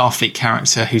regular Starfleet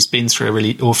character who's been through a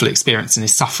really awful experience and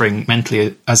is suffering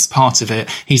mentally as part of it.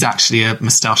 He's actually a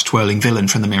moustache-twirling villain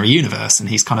from the Mirror Universe, and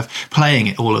he's kind of playing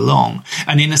it all along.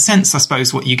 And in a sense, I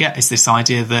suppose what you get is this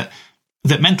idea that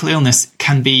mental illness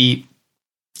can be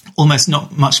almost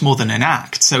not much more than an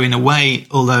act. So in a way,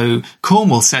 although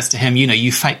Cornwall says to him,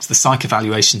 you faked the psych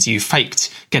evaluations, you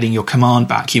faked getting your command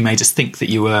back, you made us think that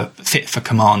you were fit for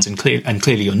command, and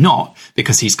clearly you're not,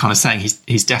 because he's kind of saying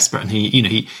he's desperate,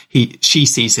 and she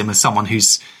sees him as someone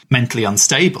who's mentally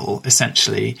unstable,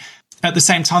 essentially. At the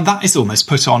same time, that is almost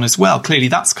put on as well. Clearly,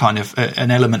 that's kind of an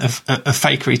element of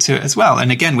fakery to it as well.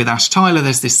 And again, with Ash Tyler,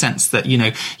 there's this sense that,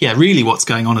 really what's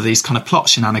going on are these kind of plot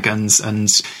shenanigans and,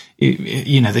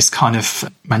 this kind of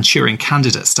Manchurian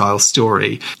Candidate style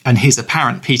story. And his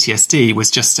apparent PTSD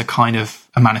was just a kind of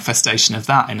a manifestation of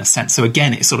that in a sense. So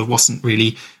again, it sort of wasn't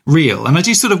really real. And I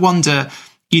do sort of wonder,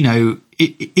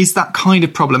 is that kind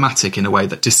of problematic in a way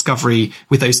that Discovery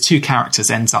with those two characters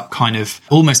ends up kind of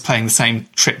almost playing the same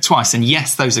trick twice? And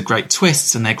yes, those are great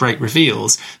twists and they're great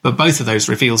reveals, but both of those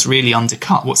reveals really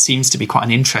undercut what seems to be quite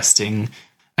an interesting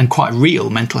and quite real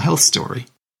mental health story.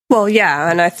 Well, yeah,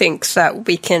 and I think that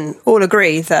we can all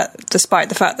agree that despite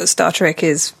the fact that Star Trek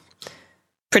is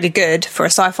pretty good for a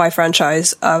sci-fi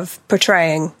franchise of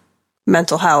portraying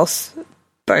mental health,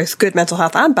 both good mental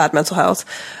health and bad mental health,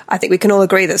 I think we can all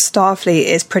agree that Starfleet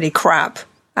is pretty crap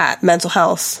at mental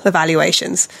health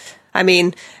evaluations. I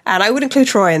mean, and I would include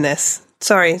Troy in this.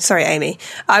 Sorry, Amy.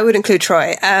 I would include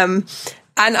Troy.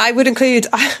 And I'd include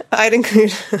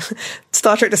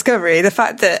Star Trek Discovery. The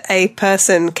fact that a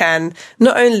person can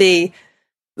not only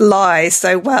lie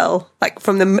so well, like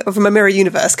from a mirror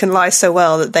universe, can lie so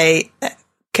well that they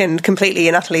can completely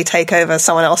and utterly take over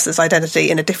someone else's identity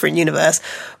in a different universe,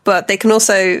 but they can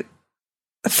also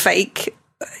fake,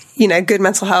 good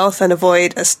mental health and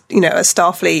avoid a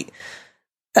Starfleet,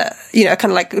 kind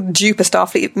of like dupe a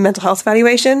Starfleet mental health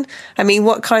evaluation. I mean,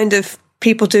 what kind of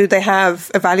people do they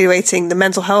have evaluating the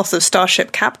mental health of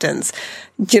starship captains?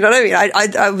 Do you know what I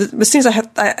mean? I was, as soon as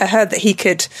I heard that he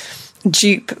could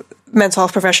dupe mental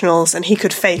health professionals and he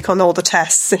could fake on all the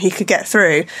tests and he could get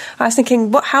through, I was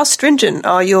thinking, how stringent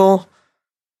are your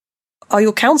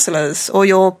counselors or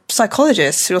your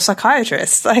psychologists, your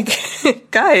psychiatrists? Like,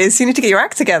 guys, you need to get your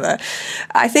act together.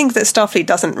 I think that Starfleet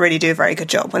doesn't really do a very good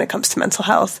job when it comes to mental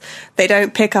health. They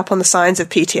don't pick up on the signs of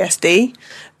PTSD.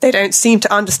 They don't seem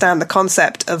to understand the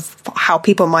concept of how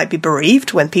people might be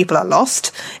bereaved when people are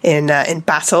lost in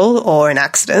battle or in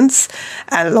accidents.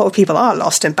 And a lot of people are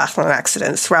lost in battle and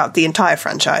accidents throughout the entire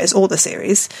franchise or the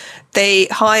series. They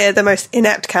hire the most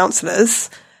inept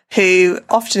counselors who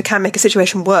often can make a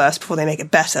situation worse before they make it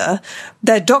better.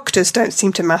 Their doctors don't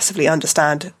seem to massively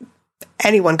understand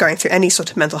anyone going through any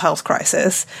sort of mental health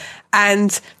crisis.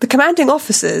 And the commanding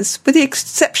officers, with the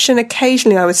exception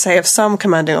occasionally, I would say, of some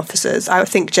commanding officers, I would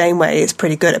think Janeway is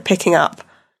pretty good at picking up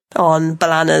on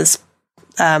B'Elanna's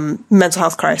mental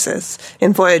health crisis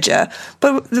in Voyager.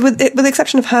 But with the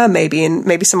exception of her, maybe, and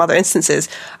maybe some other instances,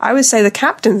 I would say the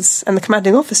captains and the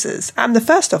commanding officers and the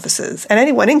first officers and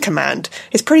anyone in command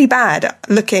is pretty bad at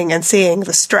looking and seeing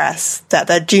the stress that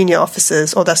their junior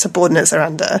officers or their subordinates are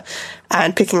under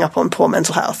and picking up on poor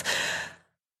mental health.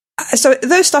 So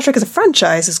though Star Trek as a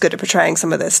franchise is good at portraying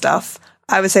some of this stuff,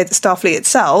 I would say that Starfleet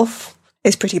itself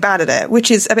is pretty bad at it,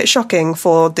 which is a bit shocking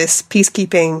for this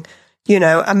peacekeeping,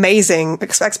 amazing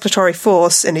exploratory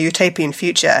force in a utopian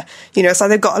future. So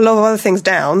they've got a lot of other things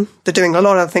down. They're doing a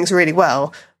lot of other things really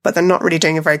well, but they're not really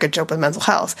doing a very good job with mental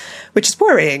health, which is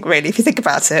worrying, really, if you think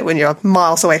about it, when you're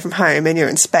miles away from home and you're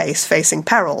in space facing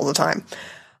peril all the time.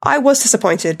 I was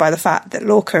disappointed by the fact that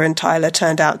Lorca and Tyler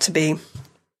turned out to be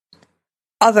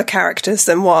other characters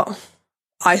than what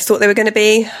I thought they were going to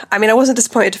be. I mean, I wasn't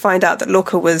disappointed to find out that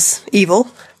Lorca was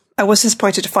evil. I was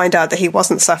disappointed to find out that he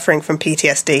wasn't suffering from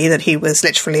PTSD, that he was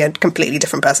literally a completely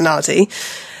different personality.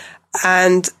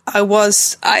 And I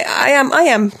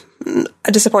am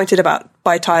disappointed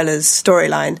by Tyler's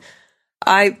storyline.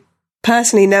 I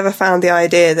personally never found the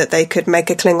idea that they could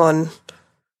make a Klingon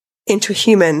into a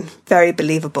human very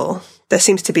believable. There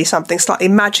seems to be something slightly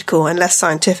magical and less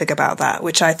scientific about that,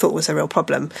 which I thought was a real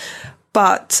problem.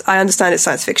 But I understand it's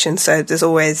science fiction, so there's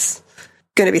always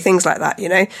going to be things like that,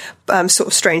 sort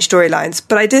of strange storylines.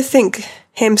 But I did think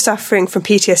him suffering from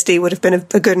PTSD would have been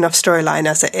a good enough storyline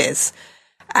as it is.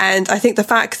 And I think the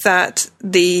fact that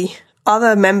the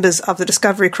other members of the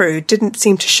Discovery crew didn't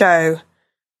seem to show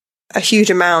a huge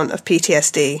amount of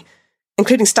PTSD,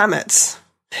 including Stamets,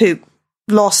 who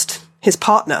lost his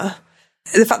partner,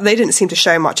 the fact that they didn't seem to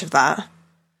show much of that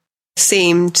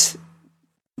seemed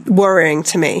worrying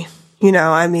to me.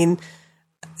 I mean,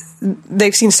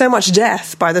 they've seen so much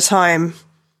death by the time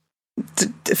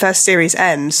the first series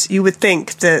ends. You would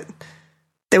think that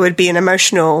there would be an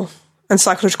emotional and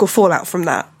psychological fallout from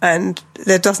that, and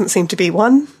there doesn't seem to be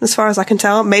one, as far as I can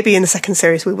tell. Maybe in the second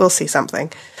series we will see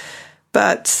something.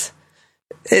 But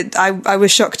I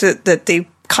was shocked that the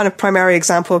kind of primary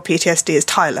example of PTSD is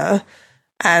Tyler,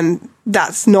 and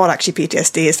that's not actually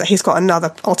PTSD, it's that he's got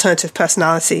another alternative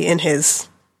personality in his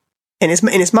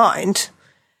mind.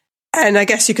 And I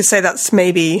guess you could say that's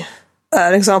maybe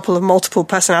an example of multiple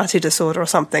personality disorder or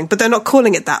something, but they're not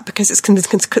calling it that because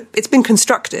it's been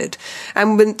constructed.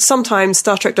 And sometimes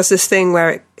Star Trek does this thing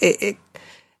where it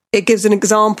gives an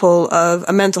example of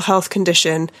a mental health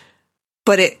condition,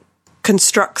 but it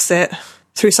constructs it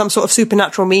through some sort of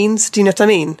supernatural means. Do you know what I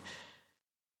mean?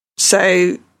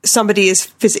 So somebody's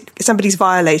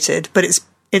violated, but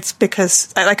it's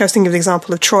because, like I was thinking of the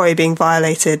example of Troy being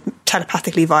violated,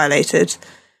 telepathically violated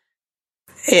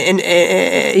in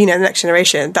the Next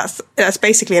Generation. That's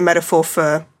basically a metaphor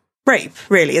for rape,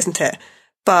 really, isn't it?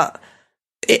 But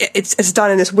it's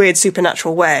done in this weird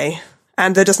supernatural way,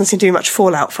 and there doesn't seem to be much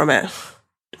fallout from it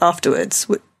afterwards.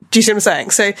 Do you see what I'm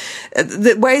saying? So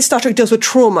the way Star Trek deals with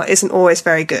trauma isn't always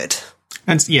very good.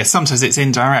 And yeah, sometimes it's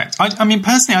indirect. I mean,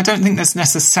 personally, I don't think there's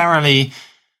necessarily...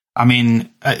 I mean,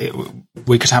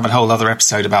 we could have a whole other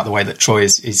episode about the way that Troy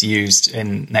is used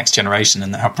in Next Generation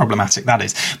and how problematic that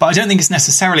is. But I don't think it's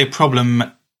necessarily a problem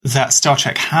that Star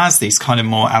Trek has these kind of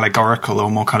more allegorical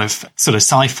or more kind of sort of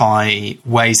sci-fi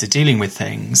ways of dealing with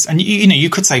things. And, you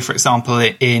could say, for example,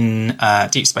 in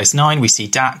Deep Space Nine, we see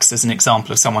Dax as an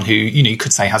example of someone who, you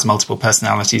could say has multiple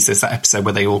personalities. There's that episode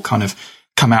where they all kind of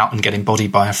come out and get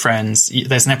embodied by her friends.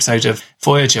 There's an episode of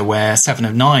Voyager where 7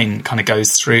 of 9 kind of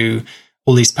goes through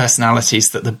all these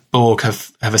personalities that the Borg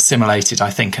have assimilated,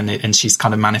 I think, and she's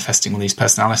kind of manifesting all these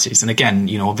personalities. And again,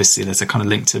 obviously there's a kind of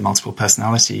link to multiple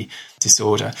personality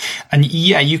disorder. And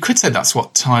yeah, you could say that's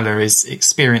what Tyler is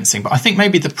experiencing. But I think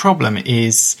maybe the problem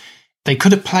is they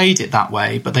could have played it that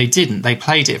way, but they didn't. They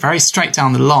played it very straight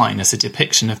down the line as a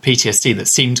depiction of PTSD that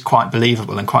seemed quite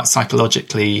believable and quite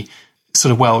psychologically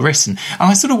sort of well written. And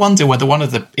I sort of wonder whether one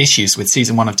of the issues with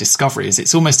season 1 of Discovery is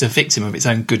it's almost a victim of its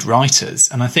own good writers.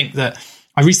 And I think that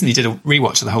I recently did a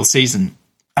rewatch of the whole season,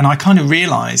 and I kind of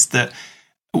realised that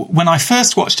when I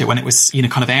first watched it, when it was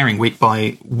kind of airing week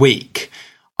by week,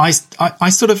 I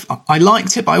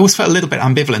liked it, but I always felt a little bit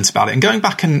ambivalent about it. And going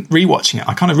back and rewatching it,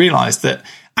 I kind of realised that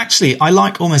actually I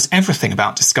like almost everything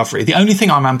about Discovery. The only thing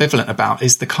I'm ambivalent about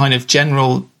is the kind of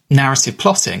general narrative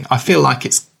plotting. I feel like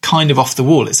it's kind of off the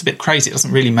wall. It's a bit crazy. It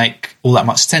doesn't really make all that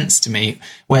much sense to me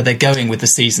where they're going with the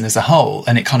season as a whole,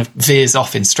 and it kind of veers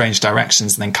off in strange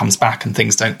directions and then comes back and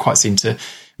things don't quite seem to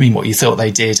mean what you thought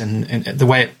they did, and the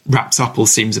way it wraps up all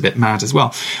seems a bit mad as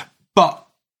well. But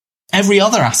every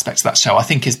other aspect of that show I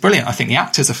think is brilliant. I think the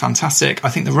actors are fantastic. I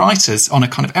think the writers on a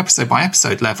kind of episode by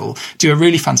episode level do a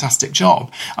really fantastic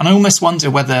job. And I almost wonder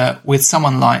whether with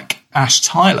someone like Ash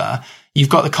Tyler, you've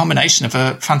got the combination of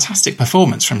a fantastic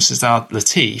performance from Shazad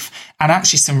Latif and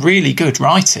actually some really good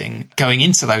writing going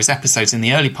into those episodes in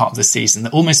the early part of the season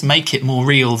that almost make it more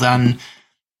real than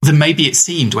maybe it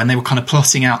seemed when they were kind of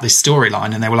plotting out this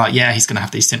storyline, and they were like, yeah, he's going to have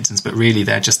these symptoms, but really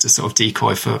they're just a sort of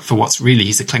decoy for what's really,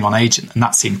 he's a Klingon agent. And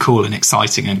that seemed cool and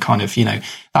exciting and kind of,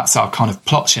 that's our kind of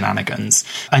plot shenanigans.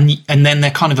 And then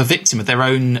they're kind of a victim of their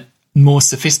own more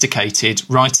sophisticated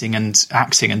writing and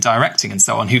acting and directing and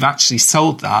so on, who've actually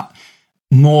sold that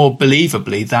more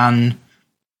believably than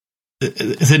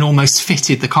almost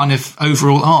fitted the kind of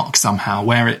overall arc somehow,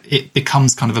 where it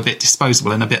becomes kind of a bit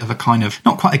disposable and a bit of a kind of,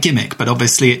 not quite a gimmick, but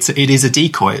obviously it is a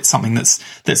decoy. It's something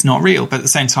that's not real. But at the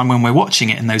same time, when we're watching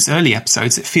it in those early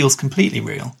episodes, it feels completely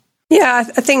real. Yeah,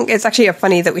 I think it's actually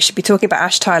funny that we should be talking about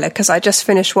Ash Tyler, because I just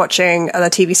finished watching the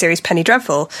TV series Penny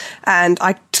Dreadful, and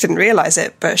I didn't realise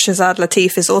it, but Shazad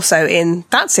Latif is also in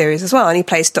that series as well, and he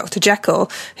plays Dr. Jekyll,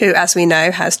 who, as we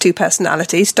know, has two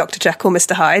personalities, Dr. Jekyll,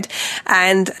 Mr. Hyde,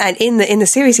 and in the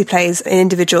series he plays an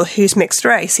individual who's mixed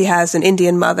race. He has an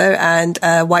Indian mother and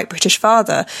a white British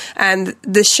father, and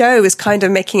the show is kind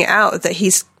of making it out that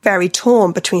he's very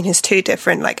torn between his two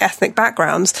different ethnic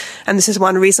backgrounds, and this is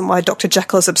one reason why Dr.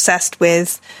 Jekyll is obsessed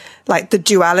with the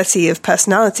duality of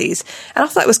personalities. And I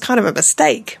thought it was kind of a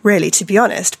mistake, really, to be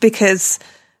honest, because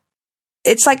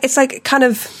it's like kind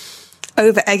of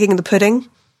over egging the pudding.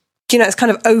 It's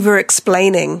kind of over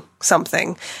explaining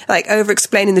something, like over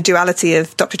explaining the duality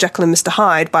of Dr. Jekyll and Mr.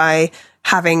 Hyde by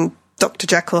having Dr.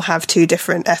 Jekyll have two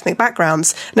different ethnic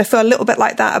backgrounds. And I feel a little bit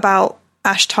like that about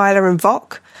Ash Tyler and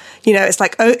Vok. It's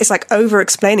like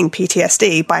over-explaining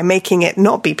PTSD by making it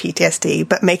not be PTSD,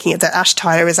 but making it that Ash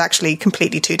Tyler is actually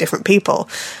completely two different people.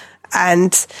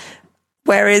 And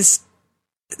whereas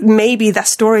maybe that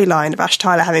storyline of Ash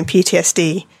Tyler having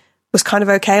PTSD was kind of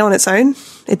okay on its own.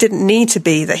 It didn't need to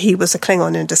be that he was a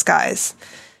Klingon in disguise.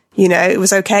 It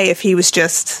was okay if he was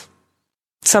just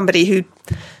somebody who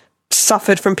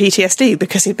suffered from PTSD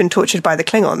because he'd been tortured by the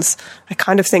Klingons. I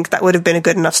kind of think that would have been a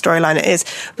good enough storyline. It is.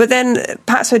 But then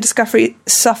perhaps Discovery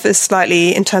suffers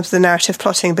slightly in terms of the narrative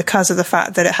plotting because of the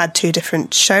fact that it had two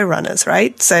different showrunners,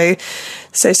 right? So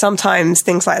sometimes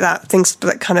things like that, things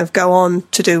that kind of go on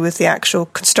to do with the actual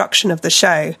construction of the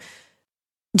show,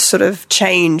 sort of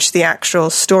change the actual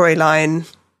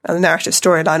storyline and the narrative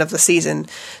storyline of the season.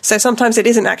 So sometimes it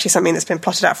isn't actually something that's been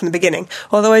plotted out from the beginning.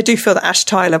 Although I do feel that Ash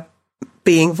Tyler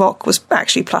being Vok was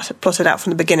actually plotted out from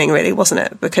the beginning, really, wasn't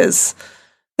it? Because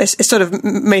it's sort of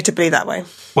made to be that way.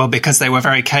 Well, because they were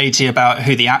very cagey about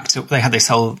who the actor. They had this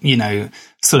whole,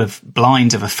 sort of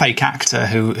blind of a fake actor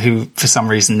who for some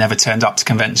reason never turned up to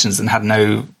conventions and had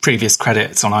no previous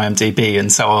credits on IMDb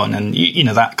and so on. And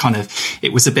that kind of,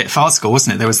 it was a bit farcical,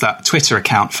 wasn't it? There was that Twitter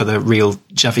account for the real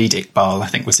Javid Iqbal, I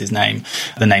think was his name,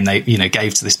 the name they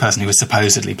gave to this person who was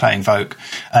supposedly playing Vok.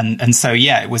 And so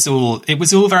yeah, it was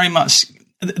all very much.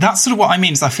 That's sort of what I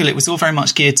mean, is I feel it was all very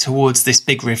much geared towards this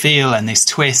big reveal and this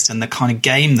twist and the kind of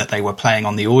game that they were playing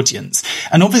on the audience.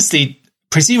 And obviously,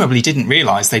 presumably didn't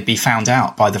realise they'd be found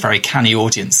out by the very canny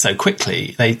audience so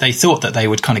quickly. They thought that they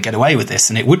would kind of get away with this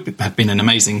and it would have been an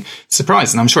amazing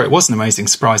surprise. And I'm sure it was an amazing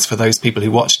surprise for those people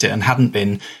who watched it and hadn't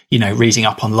been, reading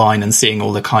up online and seeing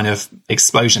all the kind of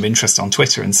explosion of interest on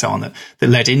Twitter and so on that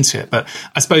led into it. But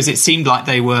I suppose it seemed like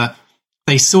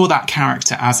they saw that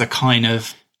character as a kind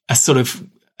of a sort of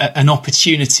an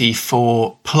opportunity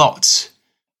for plot,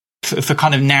 for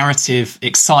kind of narrative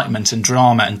excitement and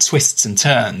drama and twists and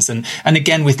turns. And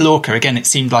again, with Lorca, it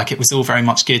seemed like it was all very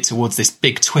much geared towards this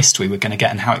big twist we were going to get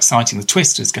and how exciting the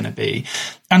twist was going to be.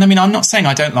 And I mean, I'm not saying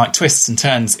I don't like twists and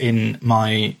turns in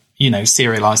my,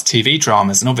 serialized TV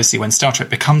dramas. And obviously when Star Trek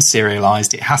becomes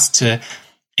serialized, it has to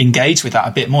engage with that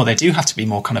a bit more. There do have to be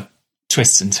more kind of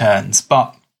twists and turns.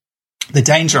 But the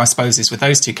danger, I suppose, is with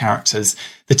those two characters,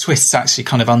 the twists actually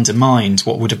kind of undermined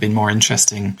what would have been more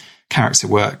interesting character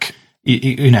work,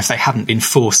 if they hadn't been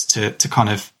forced to kind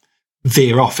of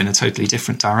veer off in a totally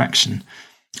different direction.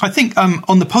 I think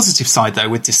on the positive side, though,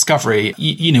 with Discovery,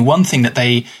 one thing that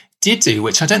they did do,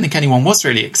 which I don't think anyone was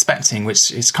really expecting,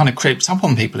 which is kind of creeped up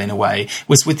on people in a way,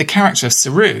 was with the character of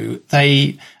Saru,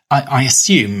 I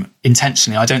assume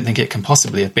intentionally, I don't think it can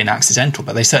possibly have been accidental,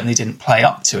 but they certainly didn't play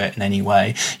up to it in any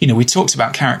way. We talked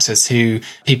about characters who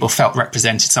people felt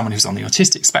represented someone who's on the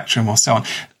autistic spectrum or so on.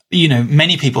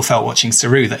 Many people felt watching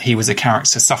Saru that he was a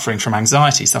character suffering from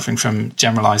anxiety, suffering from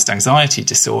generalized anxiety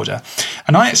disorder.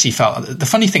 And I actually felt, the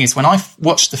funny thing is when I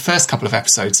watched the first couple of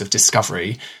episodes of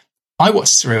Discovery, I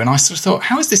watched Saru and I sort of thought,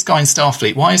 how is this guy in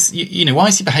Starfleet? Why is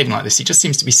he behaving like this? He just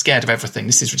seems to be scared of everything.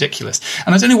 This is ridiculous.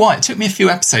 And I don't know why. It took me a few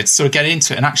episodes to sort of get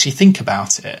into it and actually think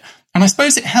about it. And I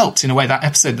suppose it helped in a way, that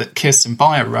episode that Kirsten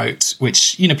Beyer wrote,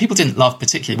 which, you know, people didn't love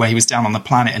particularly, where he was down on the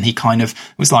planet and he kind of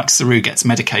was like Saru gets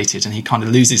medicated and he kind of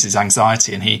loses his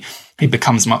anxiety and he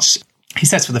becomes much, he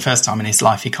says for the first time in his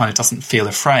life, he kind of doesn't feel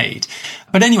afraid.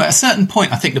 But anyway, at a certain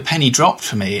point, I think the penny dropped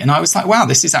for me and I was like, wow,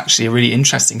 this is actually a really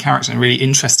interesting character and a really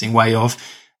interesting way of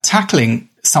tackling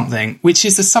something, which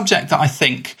is a subject that I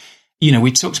think, you know,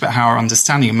 we talked about how our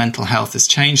understanding of mental health has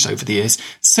changed over the years.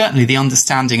 Certainly the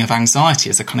understanding of anxiety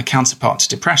as a kind of counterpart to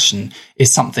depression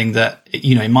is something that,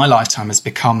 you know, in my lifetime has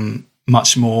become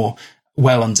much more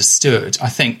well understood. I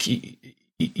think,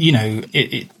 you know,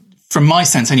 from my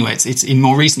sense anyway, it's in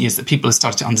more recent years that people have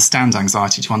started to understand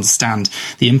anxiety, to understand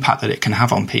the impact that it can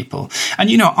have on people. And,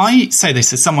 you know, I say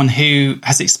this as someone who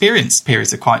has experienced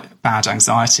periods of quite bad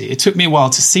anxiety. It took me a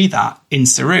while to see that in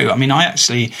Saru. I mean, I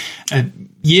actually, a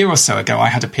year or so ago, I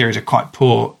had a period of quite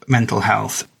poor mental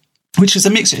health, which was a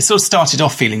mixture. It sort of started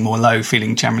off feeling more low,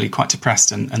 feeling generally quite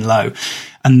depressed and low.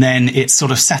 And then it sort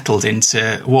of settled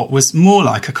into what was more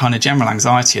like a kind of general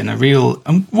anxiety and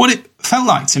and what it felt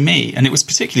like to me, and it was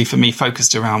particularly for me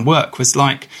focused around work, was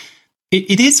like,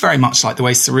 it is very much like the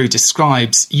way Saru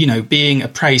describes, you know, being a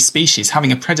prey species,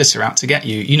 having a predator out to get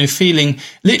you, you know,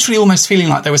 literally almost feeling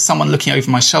like there was someone looking over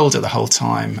my shoulder the whole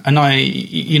time. And I,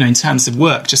 you know, in terms of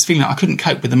work, just feeling like I couldn't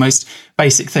cope with the most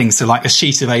basic things. So like a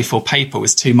sheet of A4 paper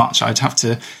was too much. I'd have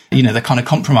to, you know, the kind of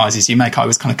compromises you make, I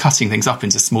was kind of cutting things up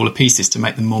into smaller pieces to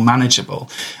make them more manageable.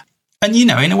 And, you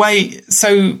know, in a way,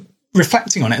 so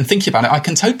reflecting on it and thinking about it, I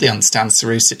can totally understand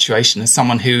Saru's situation as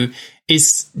someone who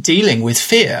is dealing with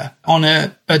fear on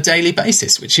a daily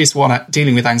basis, which is what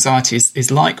dealing with anxiety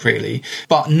is like, really,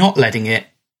 but not letting it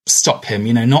stop him,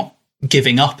 you know, not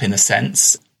giving up in a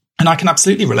sense. And I can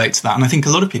absolutely relate to that. And I think a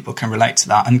lot of people can relate to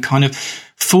that, and kind of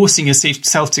forcing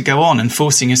yourself to go on and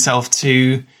forcing yourself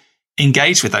to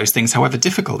engage with those things, however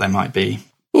difficult they might be.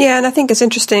 Yeah, and I think it's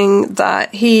interesting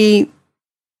that he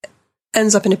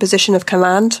ends up in a position of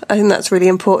command. I think that's really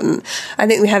important. I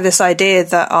think we have this idea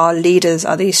that our leaders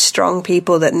are these strong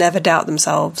people that never doubt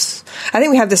themselves. I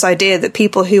think we have this idea that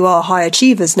people who are high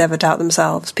achievers never doubt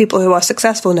themselves. People who are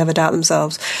successful never doubt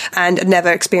themselves and never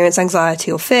experience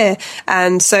anxiety or fear.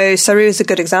 And so Saru is a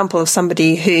good example of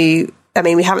somebody who, I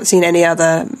mean, we haven't seen any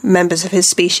other members of his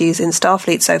species in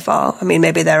Starfleet so far. I mean,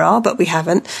 maybe there are, but we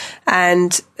haven't.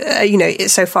 And, you know,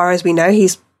 so far as we know,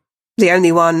 he's the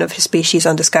only one of his species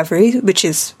on Discovery, which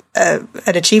is an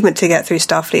achievement to get through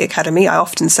Starfleet Academy. I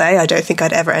often say I don't think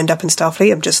I'd ever end up in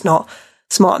Starfleet. I'm just not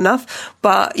smart enough.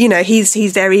 But, you know,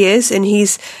 he's there he is, and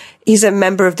he's a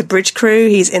member of the bridge crew.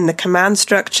 He's in the command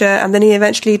structure, and then he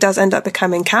eventually does end up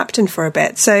becoming captain for a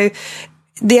bit. So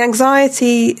the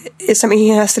anxiety is something he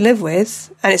has to live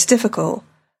with, and it's difficult.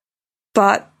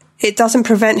 But it doesn't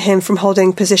prevent him from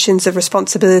holding positions of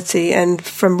responsibility and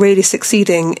from really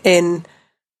succeeding in,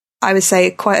 I would say,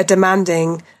 quite a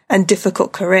demanding and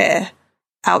difficult career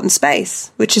out in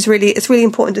space, which is it's really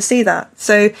important to see that.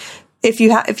 So if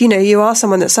you are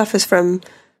someone that suffers from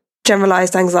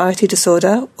generalized anxiety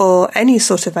disorder or any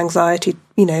sort of anxiety,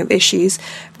 you know, issues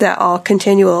that are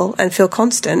continual and feel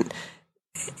constant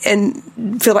and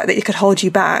feel like that it could hold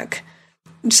you back,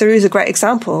 Saru is a great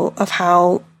example of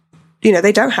how, you know,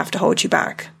 they don't have to hold you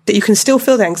back, that you can still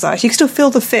feel the anxiety, you can still feel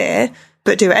the fear,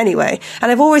 but do it anyway.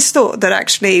 And I've always thought that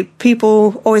actually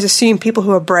people always assume people who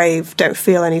are brave don't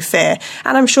feel any fear.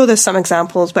 And I'm sure there's some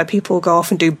examples where people go off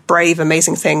and do brave,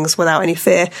 amazing things without any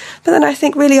fear. But then I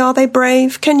think, really, are they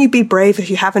brave? Can you be brave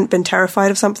if you haven't been terrified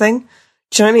of something?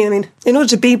 Do you know what I mean? I mean, in order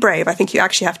to be brave, I think you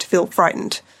actually have to feel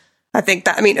frightened. I think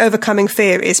that, overcoming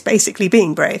fear is basically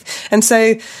being brave. And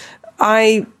so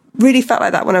I really felt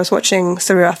like that when I was watching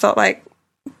Saru. I felt like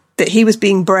that he was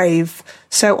being brave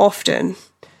so often,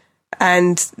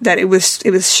 and that it was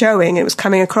showing, it was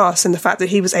coming across, and the fact that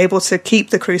he was able to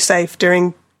keep the crew safe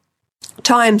during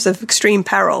times of extreme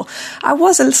peril. I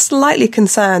was slightly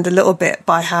concerned a little bit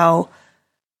by how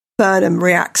Burnham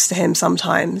reacts to him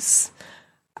sometimes.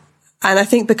 And I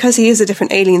think because he is a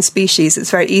different alien species, it's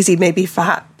very easy maybe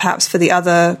perhaps for the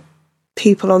other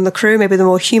people on the crew, maybe the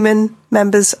more human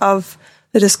members of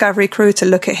the Discovery crew, to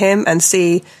look at him and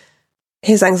see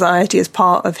his anxiety as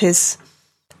part of his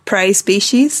prey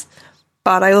species.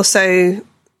 But I also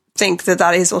think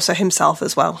that is also himself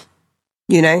as well.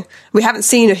 You know, we haven't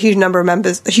seen a huge number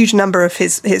of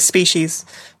his species,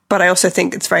 but I also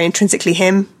think it's very intrinsically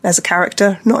him as a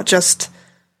character, not just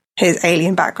his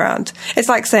alien background. It's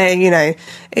like saying, you know,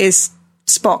 is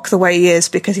Spock the way he is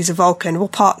because he's a Vulcan? Well,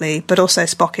 partly, but also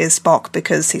Spock is Spock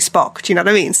because he's Spock. Do you know what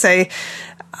I mean? So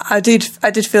I did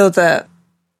feel that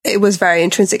it was very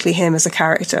intrinsically him as a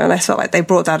character, and I felt like they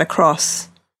brought that across,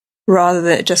 rather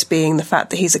than it just being the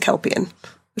fact that he's a Kelpian.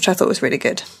 which I thought was really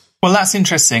good. Well, that's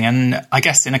interesting. And I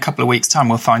guess in a couple of weeks' time,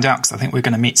 we'll find out, because I think we're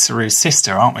going to meet Saru's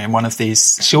sister, aren't we, in one of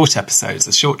these short episodes,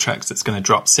 the short treks that's going to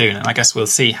drop soon. And I guess we'll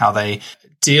see how they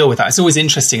deal with that. It's always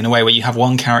interesting in a way where you have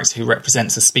one character who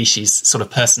represents a species sort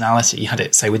of personality. You had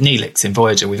it, say, with Neelix in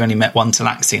Voyager. We've only met one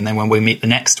Talaxi, and then when we meet the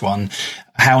next one,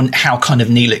 how kind of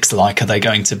Neelix-like are they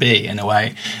going to be in a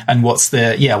way? And what's,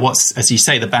 as you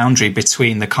say, the boundary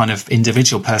between the kind of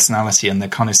individual personality and the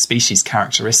kind of species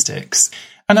characteristics?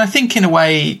 And I think in a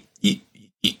way,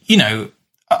 you know,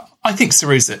 I think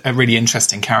Saru's a really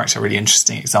interesting character, a really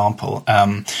interesting example.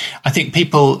 I think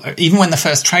people, even when the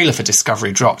first trailer for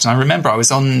Discovery dropped, and I remember I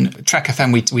was on Trek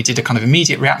FM, we did a kind of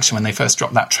immediate reaction when they first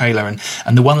dropped that trailer,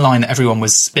 and the one line that everyone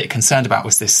was a bit concerned about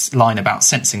was this line about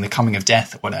sensing the coming of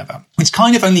death or whatever, which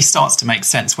kind of only starts to make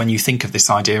sense when you think of this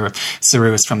idea of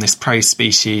Saru as from this prey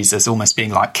species as almost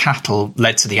being like cattle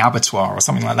led to the abattoir or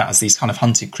something like that, as these kind of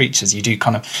hunted creatures. You do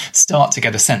kind of start to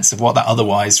get a sense of what that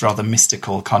otherwise rather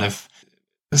mystical kind of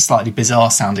a slightly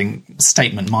bizarre sounding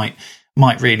statement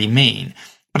might really mean.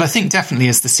 But I think definitely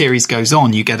as the series goes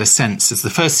on, you get a sense as the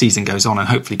first season goes on and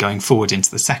hopefully going forward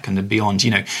into the second and beyond,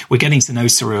 you know, we're getting to know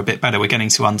Saru a bit better. We're getting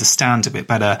to understand a bit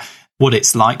better what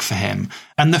it's like for him.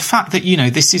 And the fact that, you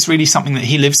know, this is really something that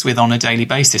he lives with on a daily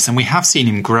basis. And we have seen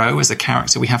him grow as a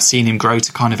character. We have seen him grow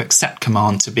to kind of accept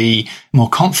command, to be more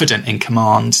confident in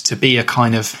command, to be a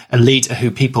kind of a leader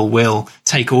who people will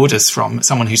take orders from,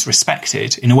 someone who's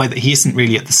respected in a way that he isn't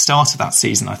really at the start of that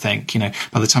season, I think. You know,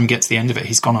 by the time you get to the end of it,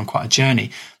 he's gone on quite a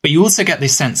journey. But you also get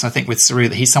this sense, I think, with Saru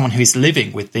that he's someone who is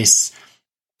living with this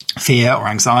fear or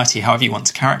anxiety, however you want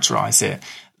to characterize it,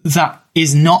 that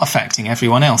is not affecting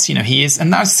everyone else. You know, he is,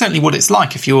 and that's certainly what it's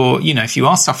like if you're, you know, if you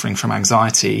are suffering from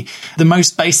anxiety, the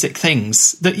most basic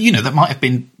things that, you know, that might have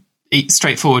been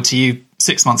straightforward to you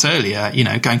 6 months earlier, you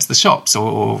know, going to the shops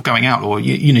or going out or,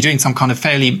 you know, doing some kind of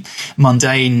fairly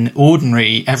mundane,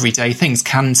 ordinary, everyday things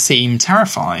can seem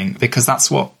terrifying because that's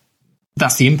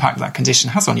the impact that condition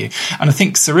has on you. And I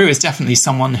think Saru is definitely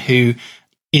someone who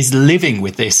is living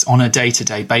with this on a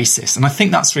day-to-day basis. And I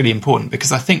think that's really important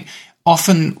because I think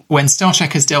often when Star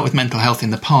Trek has dealt with mental health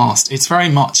in the past, it's very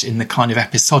much in the kind of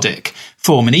episodic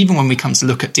form. And even when we come to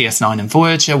look at DS9 and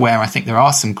Voyager, where I think there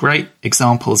are some great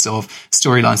examples of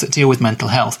storylines that deal with mental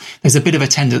health, there's a bit of a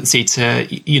tendency to,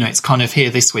 you know, it's kind of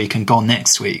here this week and gone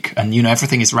next week. And, you know,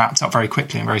 everything is wrapped up very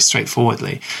quickly and very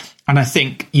straightforwardly. And I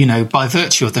think, you know, by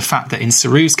virtue of the fact that in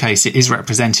Saru's case, it is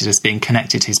represented as being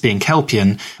connected to his being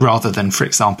Kelpian rather than, for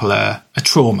example, a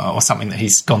trauma or something that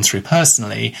he's gone through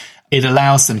personally, it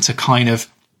allows them to kind of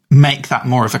make that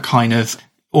more of a kind of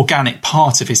organic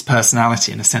part of his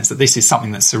personality in a sense that this is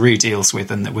something that Saru deals with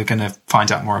and that we're going to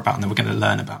find out more about and that we're going to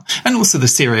learn about. And also the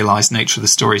serialized nature of the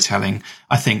storytelling,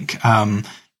 I think,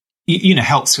 you know,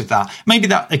 helps with that. Maybe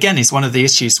that, again, is one of the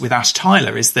issues with Ash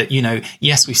Tyler is that, you know,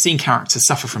 yes, we've seen characters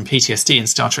suffer from PTSD in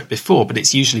Star Trek before, but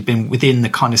it's usually been within the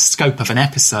kind of scope of an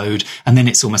episode and then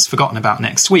it's almost forgotten about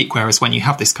next week. Whereas when you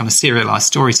have this kind of serialized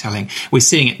storytelling, we're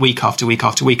seeing it week after week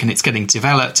after week and it's getting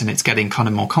developed and it's getting kind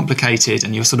of more complicated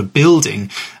and you're sort of building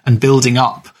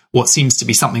up what seems to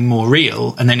be something more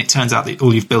real. And then it turns out that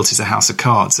all you've built is a house of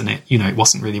cards and it, you know, it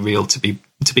wasn't really real to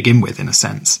begin with in a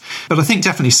sense. But I think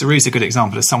definitely Saru's a good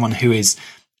example of someone who is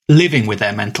living with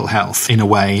their mental health in a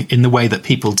way, in the way that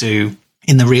people do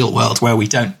in the real world where we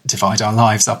don't divide our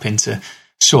lives up into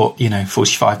short, you know,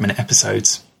 45-minute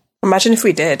episodes. Imagine if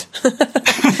we did.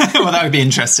 Well, that would be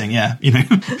interesting, yeah. You know,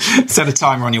 set a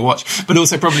timer on your watch, but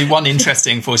also probably one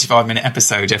interesting 45-minute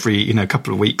episode every, you know,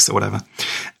 couple of weeks or whatever.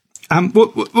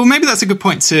 Well, maybe that's a good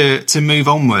point to move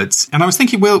onwards. And I was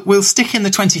thinking we'll stick in the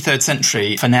 23rd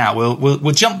century for now.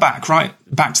 We'll jump back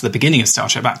to the beginning of Star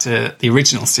Trek, back to the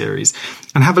original series,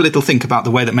 and have a little think about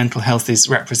the way that mental health is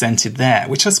represented there.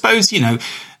 Which I suppose, you know,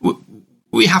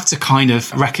 we have to kind of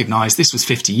recognise this was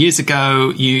 50 years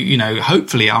ago. You know,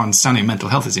 hopefully our understanding of mental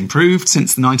health has improved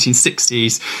since the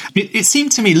 1960s. It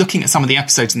seemed to me, looking at some of the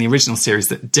episodes in the original series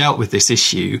that dealt with this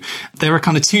issue, there are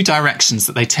kind of two directions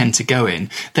that they tend to go in.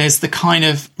 There's the kind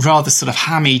of rather sort of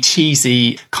hammy,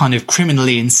 cheesy, kind of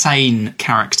criminally insane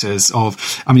characters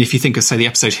of, I mean, if you think of, say, the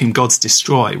episode Whom Gods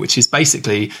Destroy, which is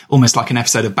basically almost like an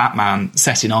episode of Batman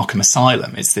set in Arkham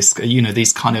Asylum. It's this, you know,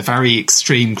 these kind of very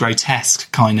extreme, grotesque,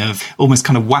 kind of almost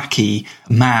kind of wacky,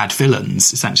 mad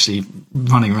villains essentially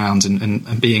running around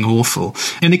and being awful.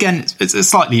 And again, it's a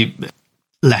slightly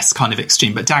less kind of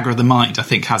extreme, but Dagger of the Mind, I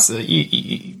think, has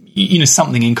you know,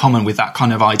 something in common with that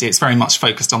kind of idea. It's very much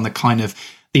focused on the kind of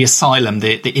the asylum,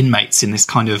 the inmates in this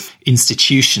kind of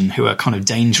institution who are kind of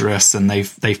dangerous, and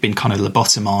they've been kind of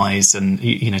lobotomized, and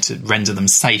to render them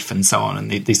safe and so on,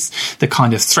 and the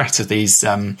kind of threat of these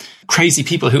crazy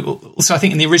people who also, I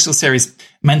think in the original series,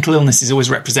 mental illness is always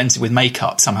represented with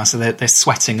makeup somehow, so they're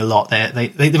sweating a lot. They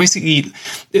basically,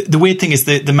 the weird thing is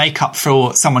the makeup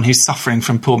for someone who's suffering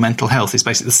from poor mental health is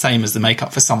basically the same as the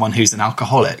makeup for someone who's an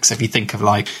alcoholic. So if you think of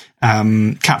like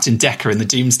Captain Decker in the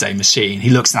Doomsday Machine, he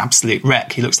looks an absolute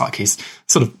wreck. He looks like he's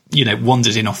sort of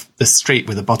wandered in off the street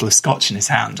with a bottle of scotch in his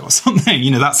hand or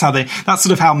something. That's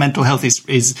sort of how mental health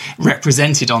is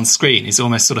represented on screen, is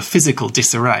almost sort of physical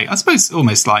disarray. I suppose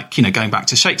almost like going back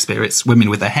to Shakespeare, it's women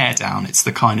with their hair down. It's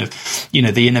the kind of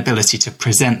the inability to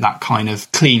present that kind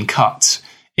of clean cut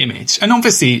image. And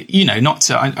obviously, not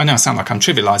to, I know I sound like I'm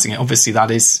trivializing it. Obviously,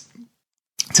 that is,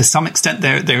 to some extent,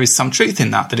 there is some truth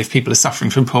in that if people are suffering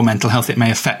from poor mental health, it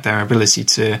may affect their ability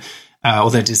to,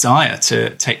 or their desire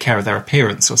to take care of their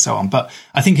appearance or so on. But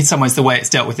I think in some ways the way it's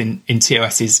dealt with in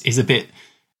TOS is a bit,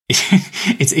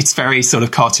 it's very sort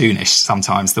of cartoonish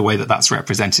sometimes, the way that's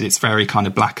represented. It's very kind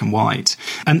of black and white.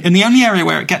 And the only area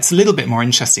where it gets a little bit more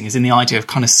interesting is in the idea of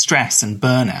kind of stress and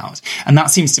burnout. And that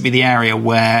seems to be the area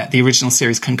where the original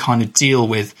series can kind of deal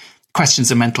with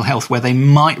questions of mental health where they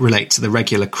might relate to the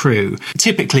regular crew.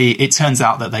 Typically, it turns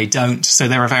out that they don't. So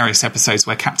there are various episodes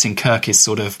where Captain Kirk is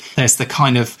there's the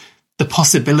kind of the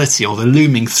possibility or the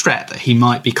looming threat that he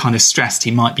might be kind of stressed,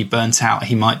 he might be burnt out,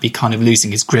 he might be kind of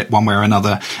losing his grip one way or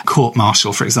another,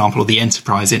 court-martial, for example, or the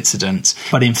Enterprise incident.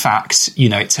 But in fact,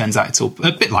 it turns out it's all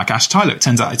a bit like Ash Tyler. It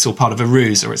turns out it's all part of a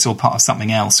ruse, or it's all part of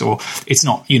something else, or it's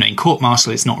not, in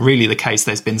court-martial, it's not really the case.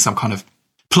 There's been some kind of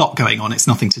plot going on. It's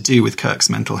nothing to do with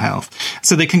Kirk's mental health.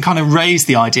 So they can kind of raise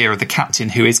the idea of the captain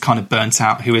who is kind of burnt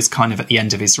out, who is kind of at the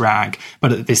end of his rag,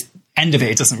 but at this end of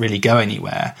it doesn't really go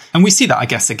anywhere. And we see that, I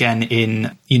guess, again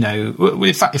in,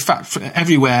 in fact,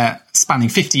 everywhere spanning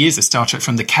 50 years of Star Trek,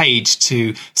 from The Cage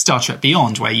to Star Trek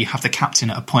Beyond, where you have the captain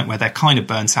at a point where they're kind of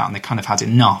burnt out and they kind of had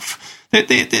enough. There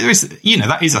is,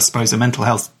 that is, I suppose, a mental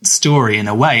health story in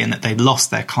a way, and that they've lost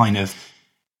their kind of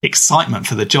excitement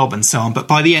for the job and so on. But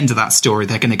by the end of that story,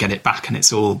 they're going to get it back, and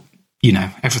it's all,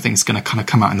 everything's going to kind of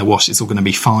come out in the wash. It's all going to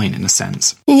be fine in a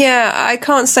sense. Yeah, I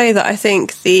can't say that I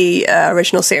think the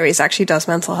original series actually does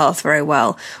mental health very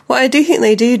well. What I do think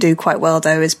they do quite well,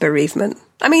 though, is bereavement.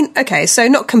 I mean, okay, so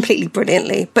not completely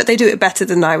brilliantly, but they do it better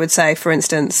than, I would say, for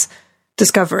instance,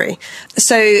 Discovery.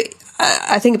 So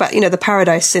I think about, the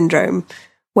Paradise Syndrome,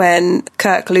 when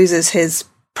Kirk loses his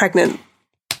pregnant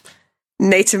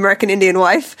Native American Indian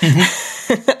wife.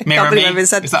 Mm-hmm. Mirami,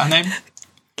 is that her name?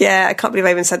 Yeah, I can't believe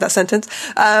I even said that sentence.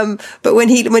 But when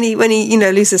he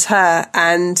loses her,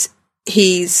 and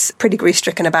he's pretty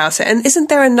grief-stricken about it. And isn't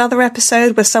there another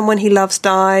episode where someone he loves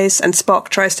dies and Spock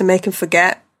tries to make him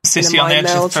forget? City on the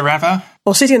Edge of Forever?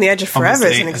 Or City on the Edge of Forever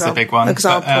is an example. That's a big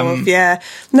one. Of, yeah.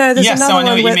 No, there's another one.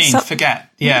 I know what you mean.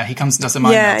 Forget. Yeah, he comes and does a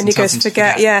mind meld. Yeah, and he goes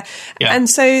forget. Yeah. And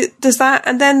so there's that,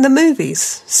 and then the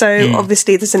movies. So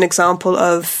obviously there's an example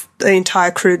of the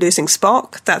entire crew losing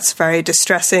Spock. That's very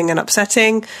distressing and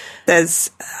upsetting.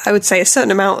 There's, I would say, a certain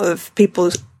amount of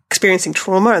people experiencing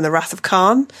trauma in The Wrath of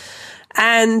Khan.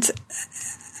 And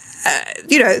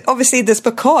obviously there's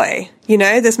McCoy,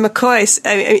 there's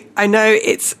McCoy. I know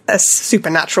it's a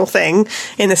supernatural thing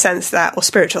in the sense that, or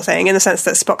spiritual thing in the sense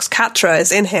that Spock's Katra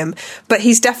is in him, but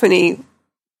he's definitely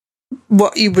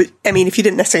what you would, if you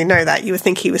didn't necessarily know that, you would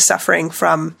think he was suffering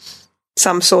from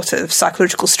some sort of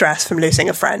psychological stress from losing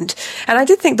a friend. And I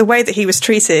did think the way that he was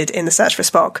treated in The Search for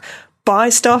Spock by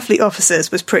Starfleet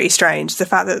officers was pretty strange. The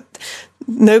fact that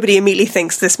nobody immediately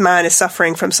thinks this man is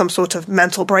suffering from some sort of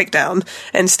mental breakdown.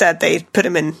 Instead, they put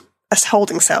him in a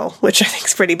holding cell, which I think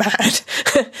is pretty bad.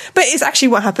 But it's actually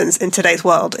what happens in today's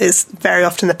world, is very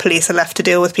often the police are left to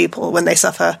deal with people when they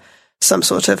suffer some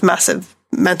sort of massive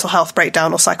mental health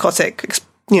breakdown or psychotic,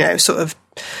 sort of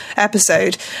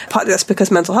episode. Partly that's because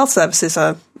mental health services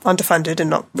are underfunded and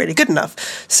not really good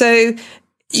enough. So,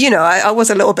 I was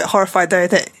a little bit horrified, though,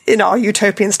 that in our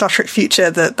utopian Star Trek future,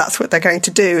 that's what they're going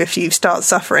to do if you start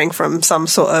suffering from some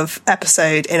sort of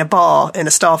episode in a bar in a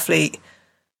Starfleet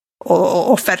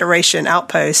or Federation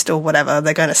outpost or whatever.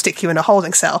 They're going to stick you in a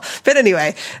holding cell. But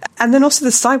anyway, and then also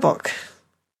the Sybok,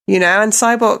 and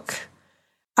Sybok,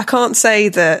 I can't say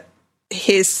that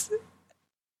his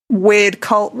weird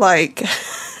cult-like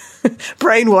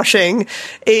brainwashing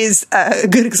is a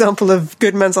good example of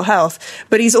good mental health,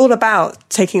 but he's all about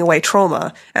taking away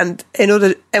trauma, and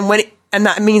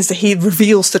that means that he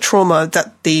reveals the trauma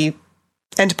that the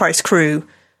Enterprise crew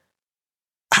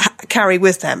carry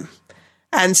with them,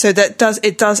 and so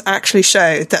it does actually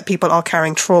show that people are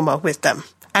carrying trauma with them,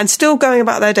 and still going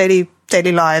about their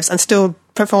daily lives and still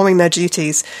performing their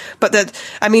duties. But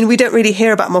we don't really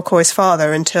hear about McCoy's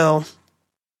father until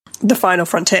the Final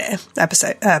Frontier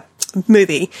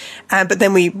movie. But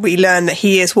then we learn that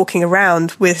he is walking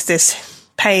around with this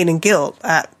pain and guilt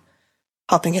at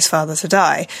helping his father to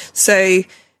die. So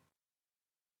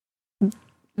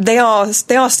they are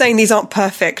saying these aren't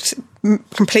perfect,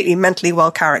 completely mentally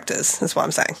well characters. That's what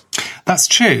I'm saying. That's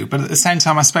true. But at the same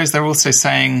time, I suppose they're also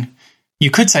saying, you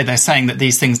could say they're saying that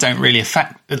these things don't really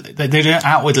they don't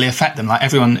outwardly affect them. Like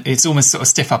everyone, it's almost sort of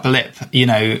stiff upper lip,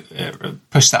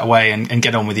 push that away and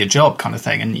get on with your job kind of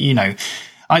thing. And,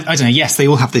 I don't know, yes, they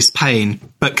all have this pain,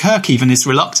 but Kirk even is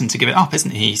reluctant to give it up,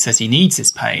 isn't he? He says he needs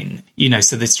his pain,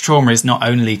 so this trauma is not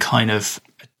only kind of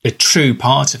a true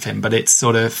part of him, but it's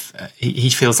sort of, he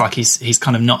feels like he's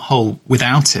kind of not whole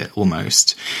without it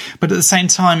almost. But at the same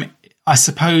time, I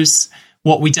suppose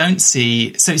what we don't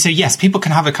see, so yes, people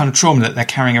can have a kind of trauma that they're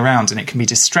carrying around and it can be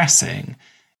distressing,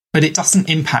 but it doesn't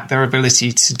impact their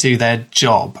ability to do their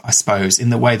job, I suppose, in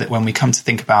the way that when we come to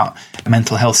think about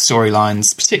mental health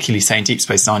storylines, particularly, say, in Deep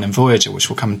Space Nine and Voyager, which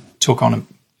we'll come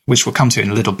to in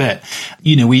a little bit,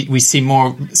 we see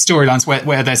more storylines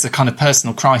where there's a kind of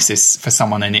personal crisis for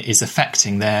someone and it is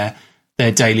affecting their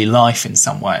daily life in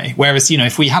some way. Whereas,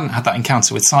 if we hadn't had that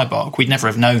encounter with Sybok, we'd never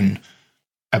have known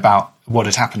about what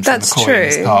had happened from McCoy in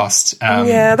his past.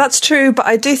 Yeah, that's true. But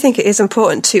I do think it is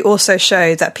important to also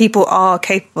show that people are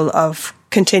capable of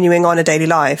continuing on a daily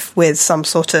life with some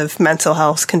sort of mental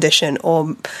health condition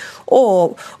or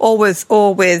with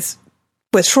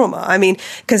trauma. I mean,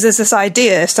 because there's this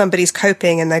idea if somebody's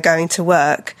coping and they're going to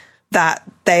work, that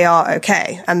they are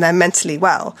okay and they're mentally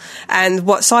well. And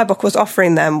what Sybok was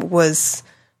offering them was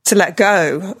to let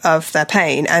go of their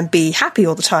pain and be happy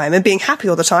all the time. And being happy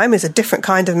all the time is a different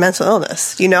kind of mental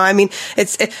illness.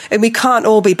 And we can't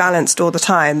all be balanced all the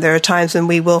time. There are times when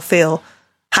we will feel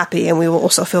happy and we will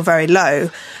also feel very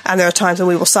low. And there are times when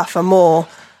we will suffer more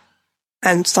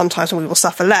and sometimes when we will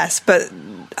suffer less. But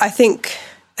I think,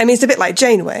 it's a bit like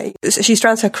Janeway. She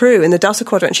strands her crew in the Delta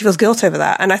Quadrant and she feels guilt over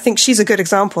that. And I think she's a good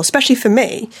example, especially for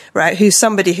me, right, who's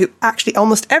somebody who actually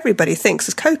almost everybody thinks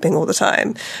is coping all the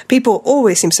time. People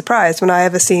always seem surprised when I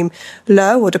ever seem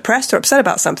low or depressed or upset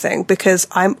about something because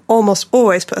I'm almost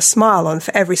always put a smile on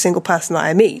for every single person that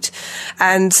I meet.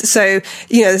 And so,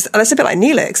 it's a bit like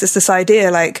Neelix. It's this idea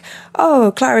like,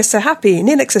 oh, Clara is so happy,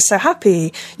 Neelix is so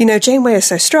happy, Janeway is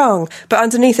so strong. But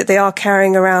underneath it, they are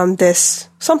carrying around this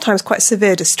sometimes quite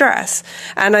severe distress.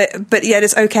 But yet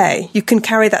it's okay. You can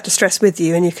carry that distress with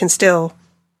you and you can still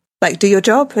do your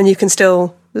job and you can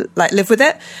still live with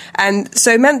it. And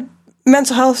so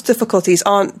mental health difficulties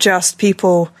aren't just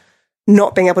people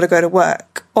not being able to go to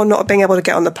work or not being able to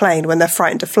get on the plane when they're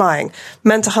frightened of flying.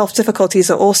 Mental health difficulties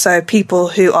are also people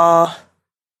who are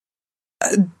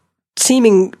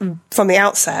seeming from the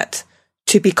outset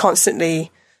to be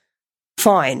constantly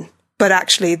fine, but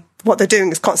actually what they're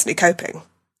doing is constantly coping.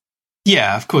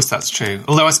 Yeah, of course that's true.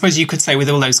 Although I suppose you could say with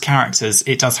all those characters,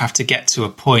 it does have to get to a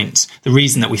point. The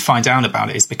reason that we find out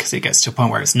about it is because it gets to a point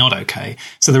where it's not okay.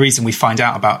 So the reason we find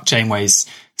out about Janeway's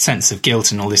sense of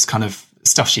guilt and all this kind of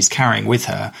stuff she's carrying with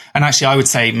her, and actually I would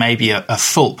say maybe a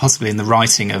fault possibly in the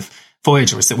writing of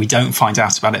Voyager is that we don't find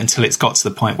out about it until it's got to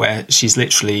the point where she's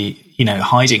literally,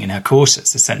 hiding in her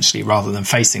quarters essentially rather than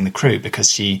facing the crew because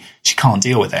she can't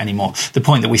deal with it anymore. The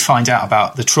point that we find out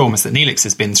about the traumas that Neelix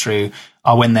has been through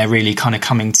are when they're really kind of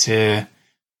coming to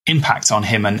impact on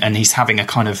him and he's having a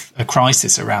kind of a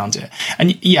crisis around it.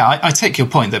 And yeah, I take your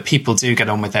point that people do get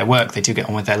on with their work, they do get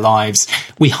on with their lives.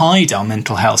 We hide our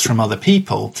mental health from other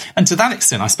people. And to that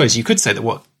extent, I suppose you could say that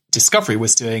what Discovery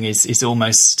was doing is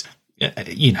almost,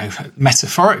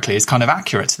 metaphorically is kind of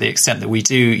accurate to the extent that we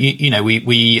do,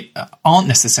 we aren't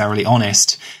necessarily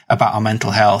honest about our mental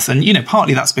health. And,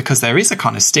 partly that's because there is a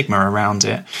kind of stigma around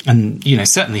it. And,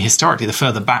 certainly historically, the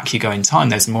further back you go in time,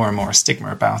 there's more and more a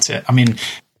stigma about it. I mean,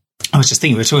 I was just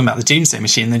thinking, we were talking about the Doomsday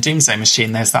Machine. In the Doomsday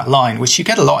Machine, there's that line, which you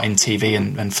get a lot in TV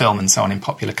and film and so on in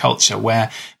popular culture,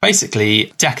 where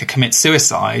basically Decker commits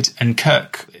suicide and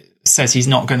Kirk says he's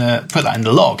not going to put that in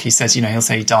the log. He says, he'll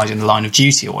say he died in the line of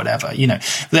duty or whatever.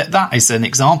 That is an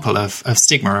example of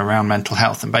stigma around mental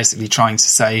health and basically trying to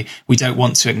say we don't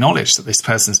want to acknowledge that this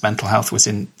person's mental health was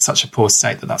in such a poor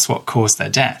state that that's what caused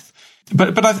their death.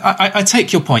 But I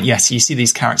take your point. Yes, you see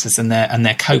these characters and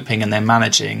they're coping and they're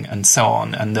managing and so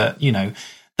on, and that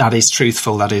that is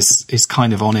truthful. That is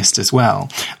kind of honest as well.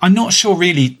 I'm not sure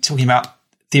really talking about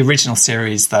the original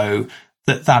series though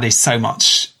that is so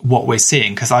much what we're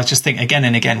seeing, because I just think again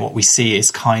and again what we see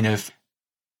is kind of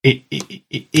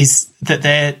is that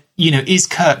they're, is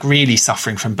Kirk really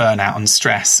suffering from burnout and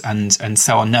stress and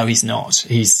so on? No, he's not.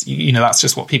 He's, that's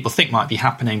just what people think might be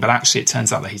happening, but actually it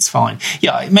turns out that he's fine.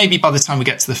 Yeah, maybe by the time we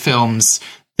get to the films,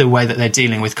 the way that they're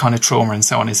dealing with kind of trauma and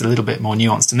so on is a little bit more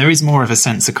nuanced. And there is more of a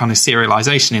sense of kind of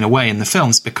serialization in a way in the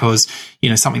films because,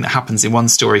 something that happens in one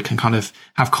story can kind of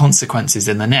have consequences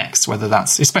in the next, whether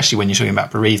that's, especially when you're talking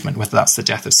about bereavement, whether that's the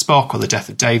death of Spock or the death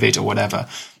of David or whatever.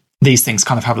 These things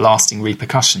kind of have lasting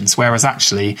repercussions, whereas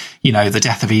actually, the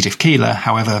death of Edith Keeler,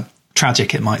 however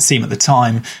tragic it might seem at the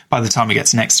time, by the time we get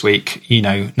to next week,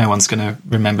 no one's going to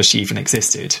remember she even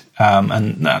existed.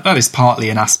 And that is partly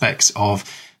an aspect of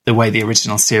the way the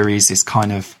original series is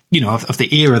kind of, of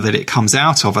the era that it comes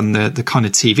out of and the kind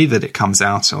of TV that it comes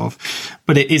out of.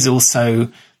 But it is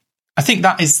also, I think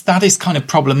that is kind of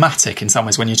problematic in some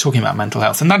ways when you're talking about mental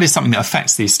health. And that is something that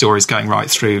affects these stories going right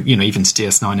through, even to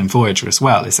DS9 and Voyager as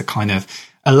well, is a kind of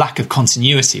a lack of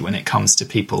continuity when it comes to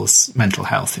people's mental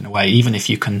health in a way, even if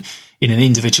you can, in an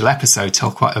individual episode,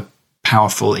 tell quite a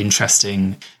powerful,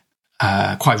 interesting,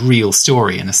 quite real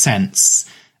story in a sense.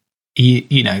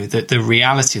 That the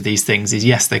reality of these things is,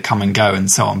 yes, they come and go and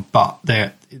so on, but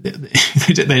they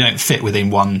don't fit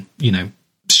within one,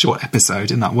 short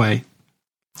episode in that way.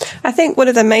 I think one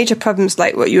of the major problems,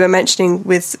 like what you were mentioning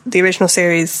with the original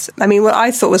series, I mean, what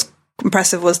I thought was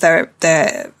impressive was their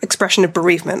expression of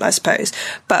bereavement, I suppose.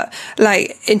 But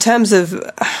like in terms of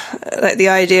like the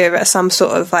idea of some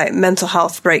sort of like mental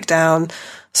health breakdown,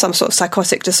 some sort of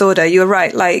psychotic disorder, you were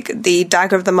right. Like the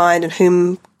Dagger of the Mind and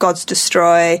Whom Gods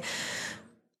Destroy,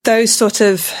 those sort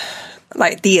of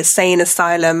like the insane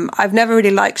asylum. I've never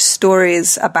really liked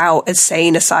stories about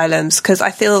insane asylums because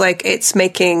I feel like it's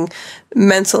making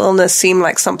mental illness seem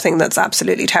like something that's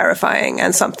absolutely terrifying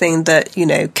and something that,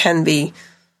 can be,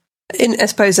 I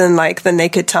suppose in like The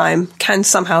Naked Time, can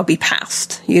somehow be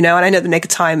passed, and I know The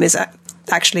Naked Time is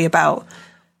actually about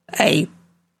a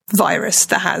virus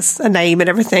that has a name and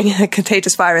everything, a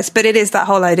contagious virus, but it is that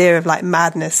whole idea of like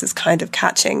madness is kind of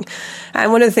catching.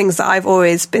 And one of the things that I've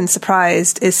always been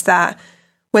surprised is that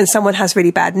when someone has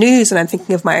really bad news, and I'm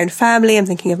thinking of my own family, I'm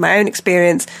thinking of my own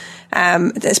experience,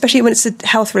 especially when it's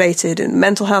health related and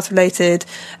mental health related,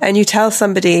 and you tell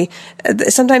somebody,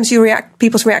 sometimes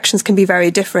people's reactions can be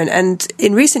very different. And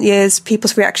in recent years,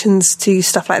 people's reactions to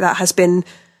stuff like that has been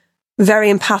very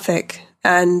empathic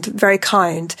and very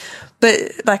kind. But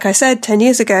like I said, 10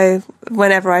 years ago,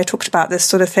 whenever I talked about this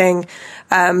sort of thing,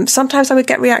 sometimes I would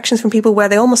get reactions from people where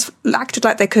they almost acted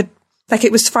like like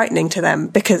it was frightening to them,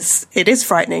 because it is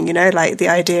frightening, like the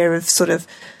idea of sort of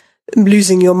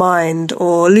losing your mind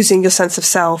or losing your sense of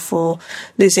self or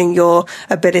losing your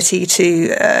ability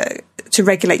to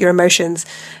regulate your emotions.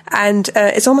 And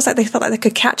it's almost like they felt like they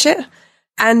could catch it.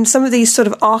 And some of these sort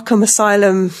of Arkham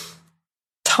Asylum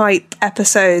type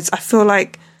episodes, I feel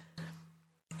like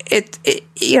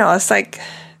it's like,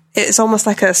 it's almost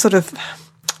like a sort of,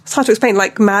 it's hard to explain,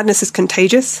 like madness is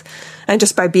contagious. And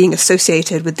just by being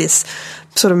associated with this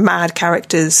sort of mad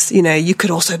characters, you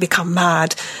could also become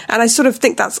mad. And I sort of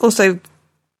think that's also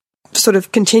sort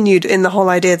of continued in the whole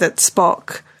idea that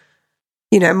Spock,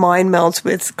 mind melds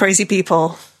with crazy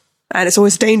people. And it's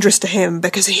always dangerous to him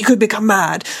because he could become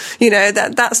mad.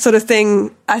 That sort of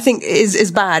thing, I think,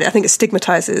 is bad. I think it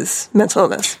stigmatizes mental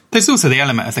illness. There's also the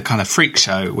element of the kind of freak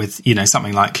show with,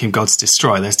 something like Whom Gods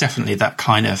Destroy. There's definitely that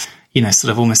kind of,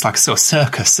 sort of almost like a sort of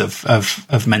circus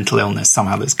of mental illness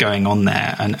somehow that's going on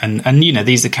there. And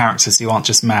these are characters who aren't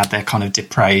just mad, they're kind of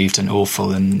depraved and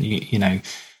awful and,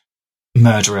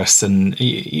 murderous, and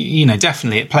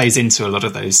definitely it plays into a lot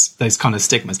of those kind of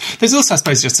stigmas. There's also, I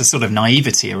suppose, just a sort of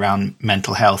naivety around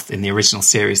mental health in the original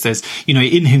series. There's,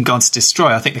 in Whom Gods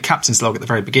Destroy, I think the captain's log at the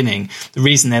very beginning, the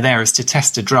reason they're there is to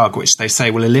test a drug which they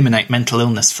say will eliminate mental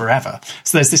illness forever.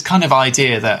 So there's this kind of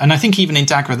idea that, and I think even in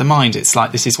Dagger of the Mind, it's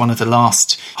like this is one of the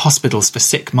last hospitals for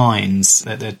sick minds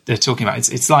that they're talking about.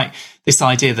 It's like this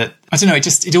idea that, I don't know,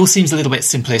 it all seems a little bit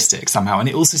simplistic somehow. And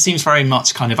it also seems very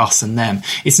much kind of us and them.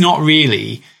 It's not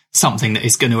really something that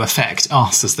is going to affect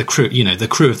us as the crew, the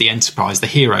crew of the Enterprise, the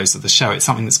heroes of the show. It's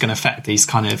something that's going to affect these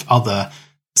kind of other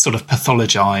sort of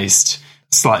pathologized,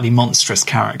 slightly monstrous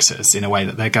characters in a way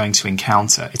that they're going to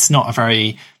encounter. It's not a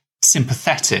very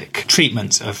sympathetic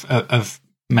treatment of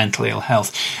mental ill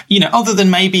health, other than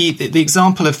maybe the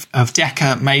example of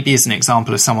Decker maybe is an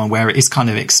example of someone where it is kind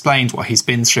of explained what he's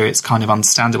been through. It's kind of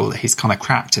understandable that he's kind of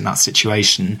cracked in that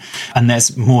situation, and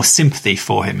there's more sympathy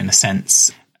for him in a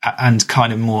sense, and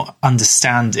kind of more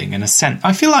understanding in a sense.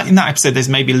 I feel like in that episode there's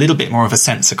maybe a little bit more of a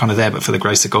sense of kind of there, but for the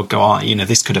grace of God go I,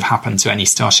 this could have happened to any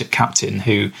starship captain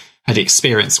who had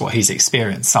experienced what he's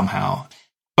experienced somehow.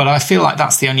 But I feel like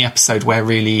that's the only episode where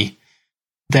really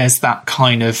there's that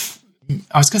kind of,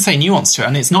 I was going to say nuance to it,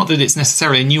 and it's not that it's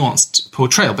necessarily a nuanced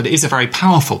portrayal, but it is a very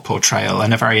powerful portrayal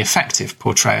and a very effective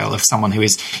portrayal of someone who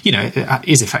is,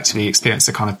 is effectively experienced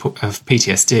a kind of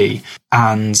PTSD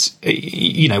and,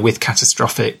 with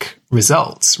catastrophic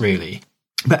results, really.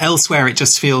 But elsewhere, it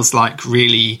just feels like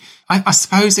really, I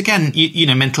suppose, again,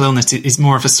 mental illness is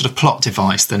more of a sort of plot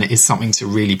device than it is something to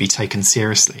really be taken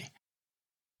seriously.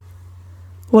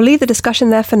 We'll leave the discussion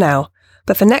there for now,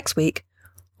 but for next week,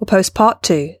 we'll post part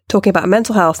 2, talking about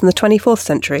mental health in the 24th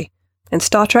century, in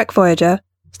Star Trek Voyager,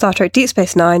 Star Trek Deep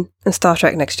Space Nine, and Star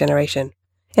Trek Next Generation.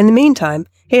 In the meantime,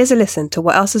 here's a listen to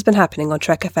what else has been happening on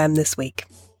Trek FM this week.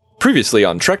 Previously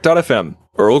on Trek.fm,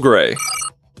 Earl Grey.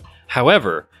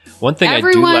 However, one thing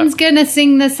everyone's gonna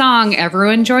sing the song.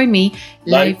 Everyone join me.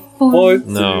 Life Force.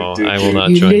 No, I will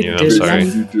not join you. I'm sorry.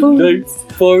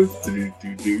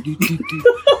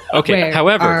 Okay, Where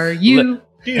however, are you?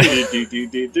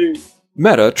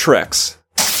 Meta Treks.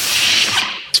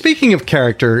 Speaking of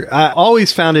character, I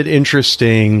always found it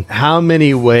interesting how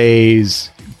many ways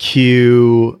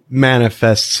Q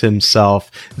manifests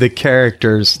himself, the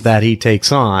characters that he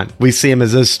takes on. We see him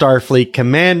as a Starfleet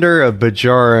commander, a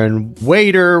Bajoran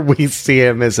waiter. We see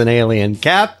him as an alien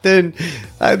captain.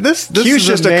 This Q's is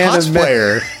just a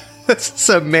cosplayer. This is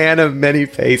a man of many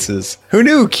faces. Who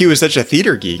knew Q was such a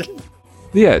theater geek?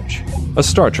 The Edge, a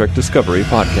Star Trek Discovery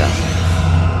podcast.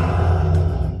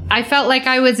 I felt like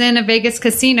I was in a Vegas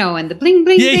casino and the bling,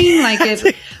 bling, bling, like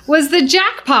it was the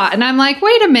jackpot. And I'm like,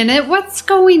 wait a minute, what's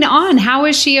going on? How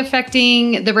is she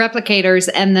affecting the replicators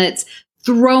and that's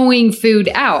throwing food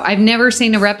out? I've never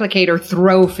seen a replicator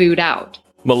throw food out.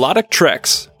 Melodic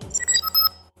Treks.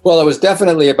 Well, it was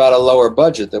definitely about a lower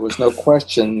budget. There was no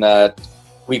question that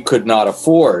we could not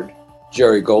afford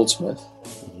Jerry Goldsmith.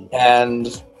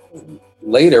 And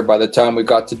later, by the time we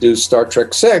got to do Star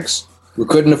Trek VI, we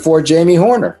couldn't afford Jamie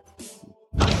Horner.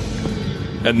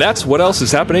 And that's what else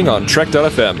is happening on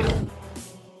Trek.fm.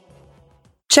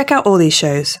 Check out all these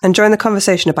shows and join the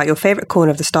conversation about your favourite corner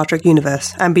of the Star Trek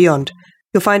universe and beyond.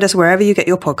 You'll find us wherever you get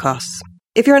your podcasts.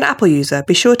 If you're an Apple user,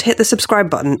 be sure to hit the subscribe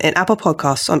button in Apple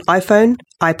Podcasts on iPhone,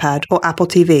 iPad, or Apple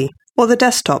TV, or the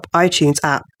desktop iTunes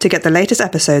app to get the latest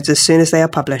episodes as soon as they are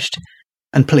published.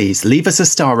 And please leave us a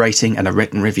star rating and a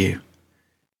written review.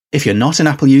 If you're not an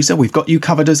Apple user, we've got you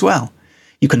covered as well.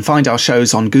 You can find our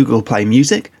shows on Google Play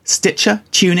Music, Stitcher,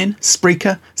 TuneIn,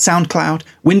 Spreaker, SoundCloud,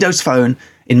 Windows Phone,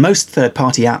 in most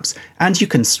third-party apps, and you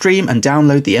can stream and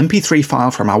download the MP3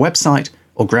 file from our website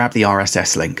or grab the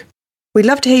RSS link. We'd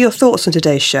love to hear your thoughts on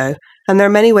today's show, and there are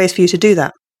many ways for you to do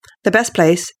that. The best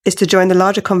place is to join the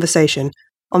larger conversation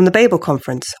on the Babel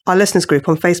Conference, our listeners group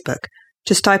on Facebook.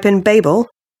 Just type in Babel,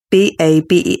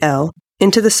 B-A-B-E-L,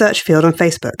 into the search field on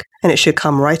Facebook, and it should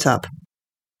come right up.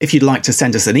 If you'd like to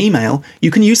send us an email, you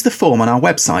can use the form on our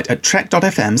website at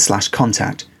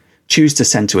trek.fm/contact. Choose to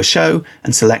send to a show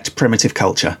and select Primitive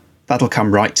Culture. That'll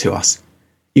come right to us.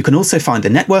 You can also find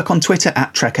the network on Twitter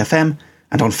at TrekFM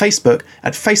and on Facebook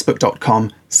at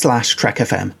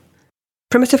facebook.com/TrekFM.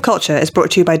 Primitive Culture is brought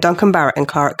to you by Duncan Barrett and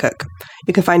Clara Cook.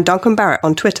 You can find Duncan Barrett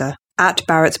on Twitter at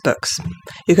Barrett's Books.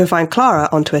 You can find Clara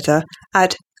on Twitter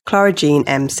at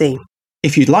ClaraJeanMC.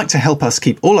 If you'd like to help us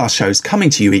keep all our shows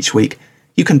coming to you each week,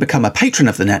 you can become a patron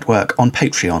of the network on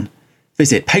Patreon.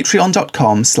 Visit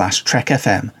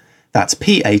patreon.com/TrekFM. That's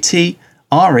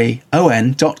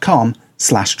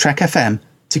patreon.com/TrekFM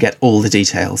to get all the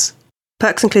details.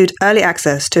 Perks include early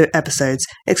access to episodes,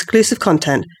 exclusive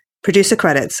content, producer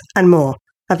credits, and more,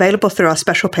 available through our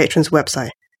special patrons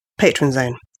website, Patron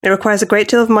Zone. It requires a great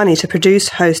deal of money to produce,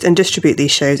 host, and distribute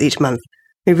these shows each month.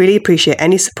 We really appreciate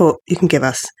any support you can give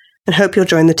us, and hope you'll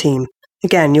join the team.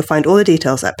 Again, you'll find all the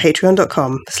details at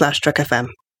patreon.com/TrekFM.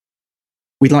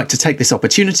 We'd like to take this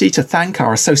opportunity to thank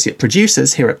our associate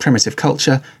producers here at Primitive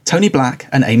Culture, Tony Black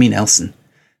and Amy Nelson.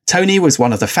 Tony was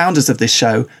one of the founders of this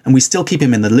show, and we still keep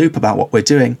him in the loop about what we're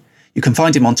doing. You can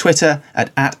find him on Twitter at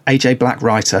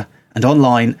 @AJBlackWriter, and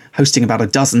online hosting about a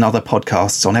dozen other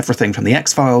podcasts on everything from The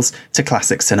X-Files to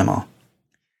classic cinema.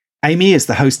 Amy is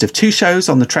the host of 2 shows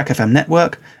on the Trek FM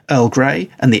network, Earl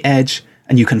Grey and The Edge,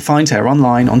 and you can find her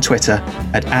online on Twitter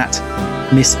at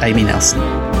Miss Amy Nelson.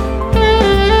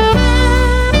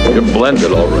 You're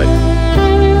blended all right.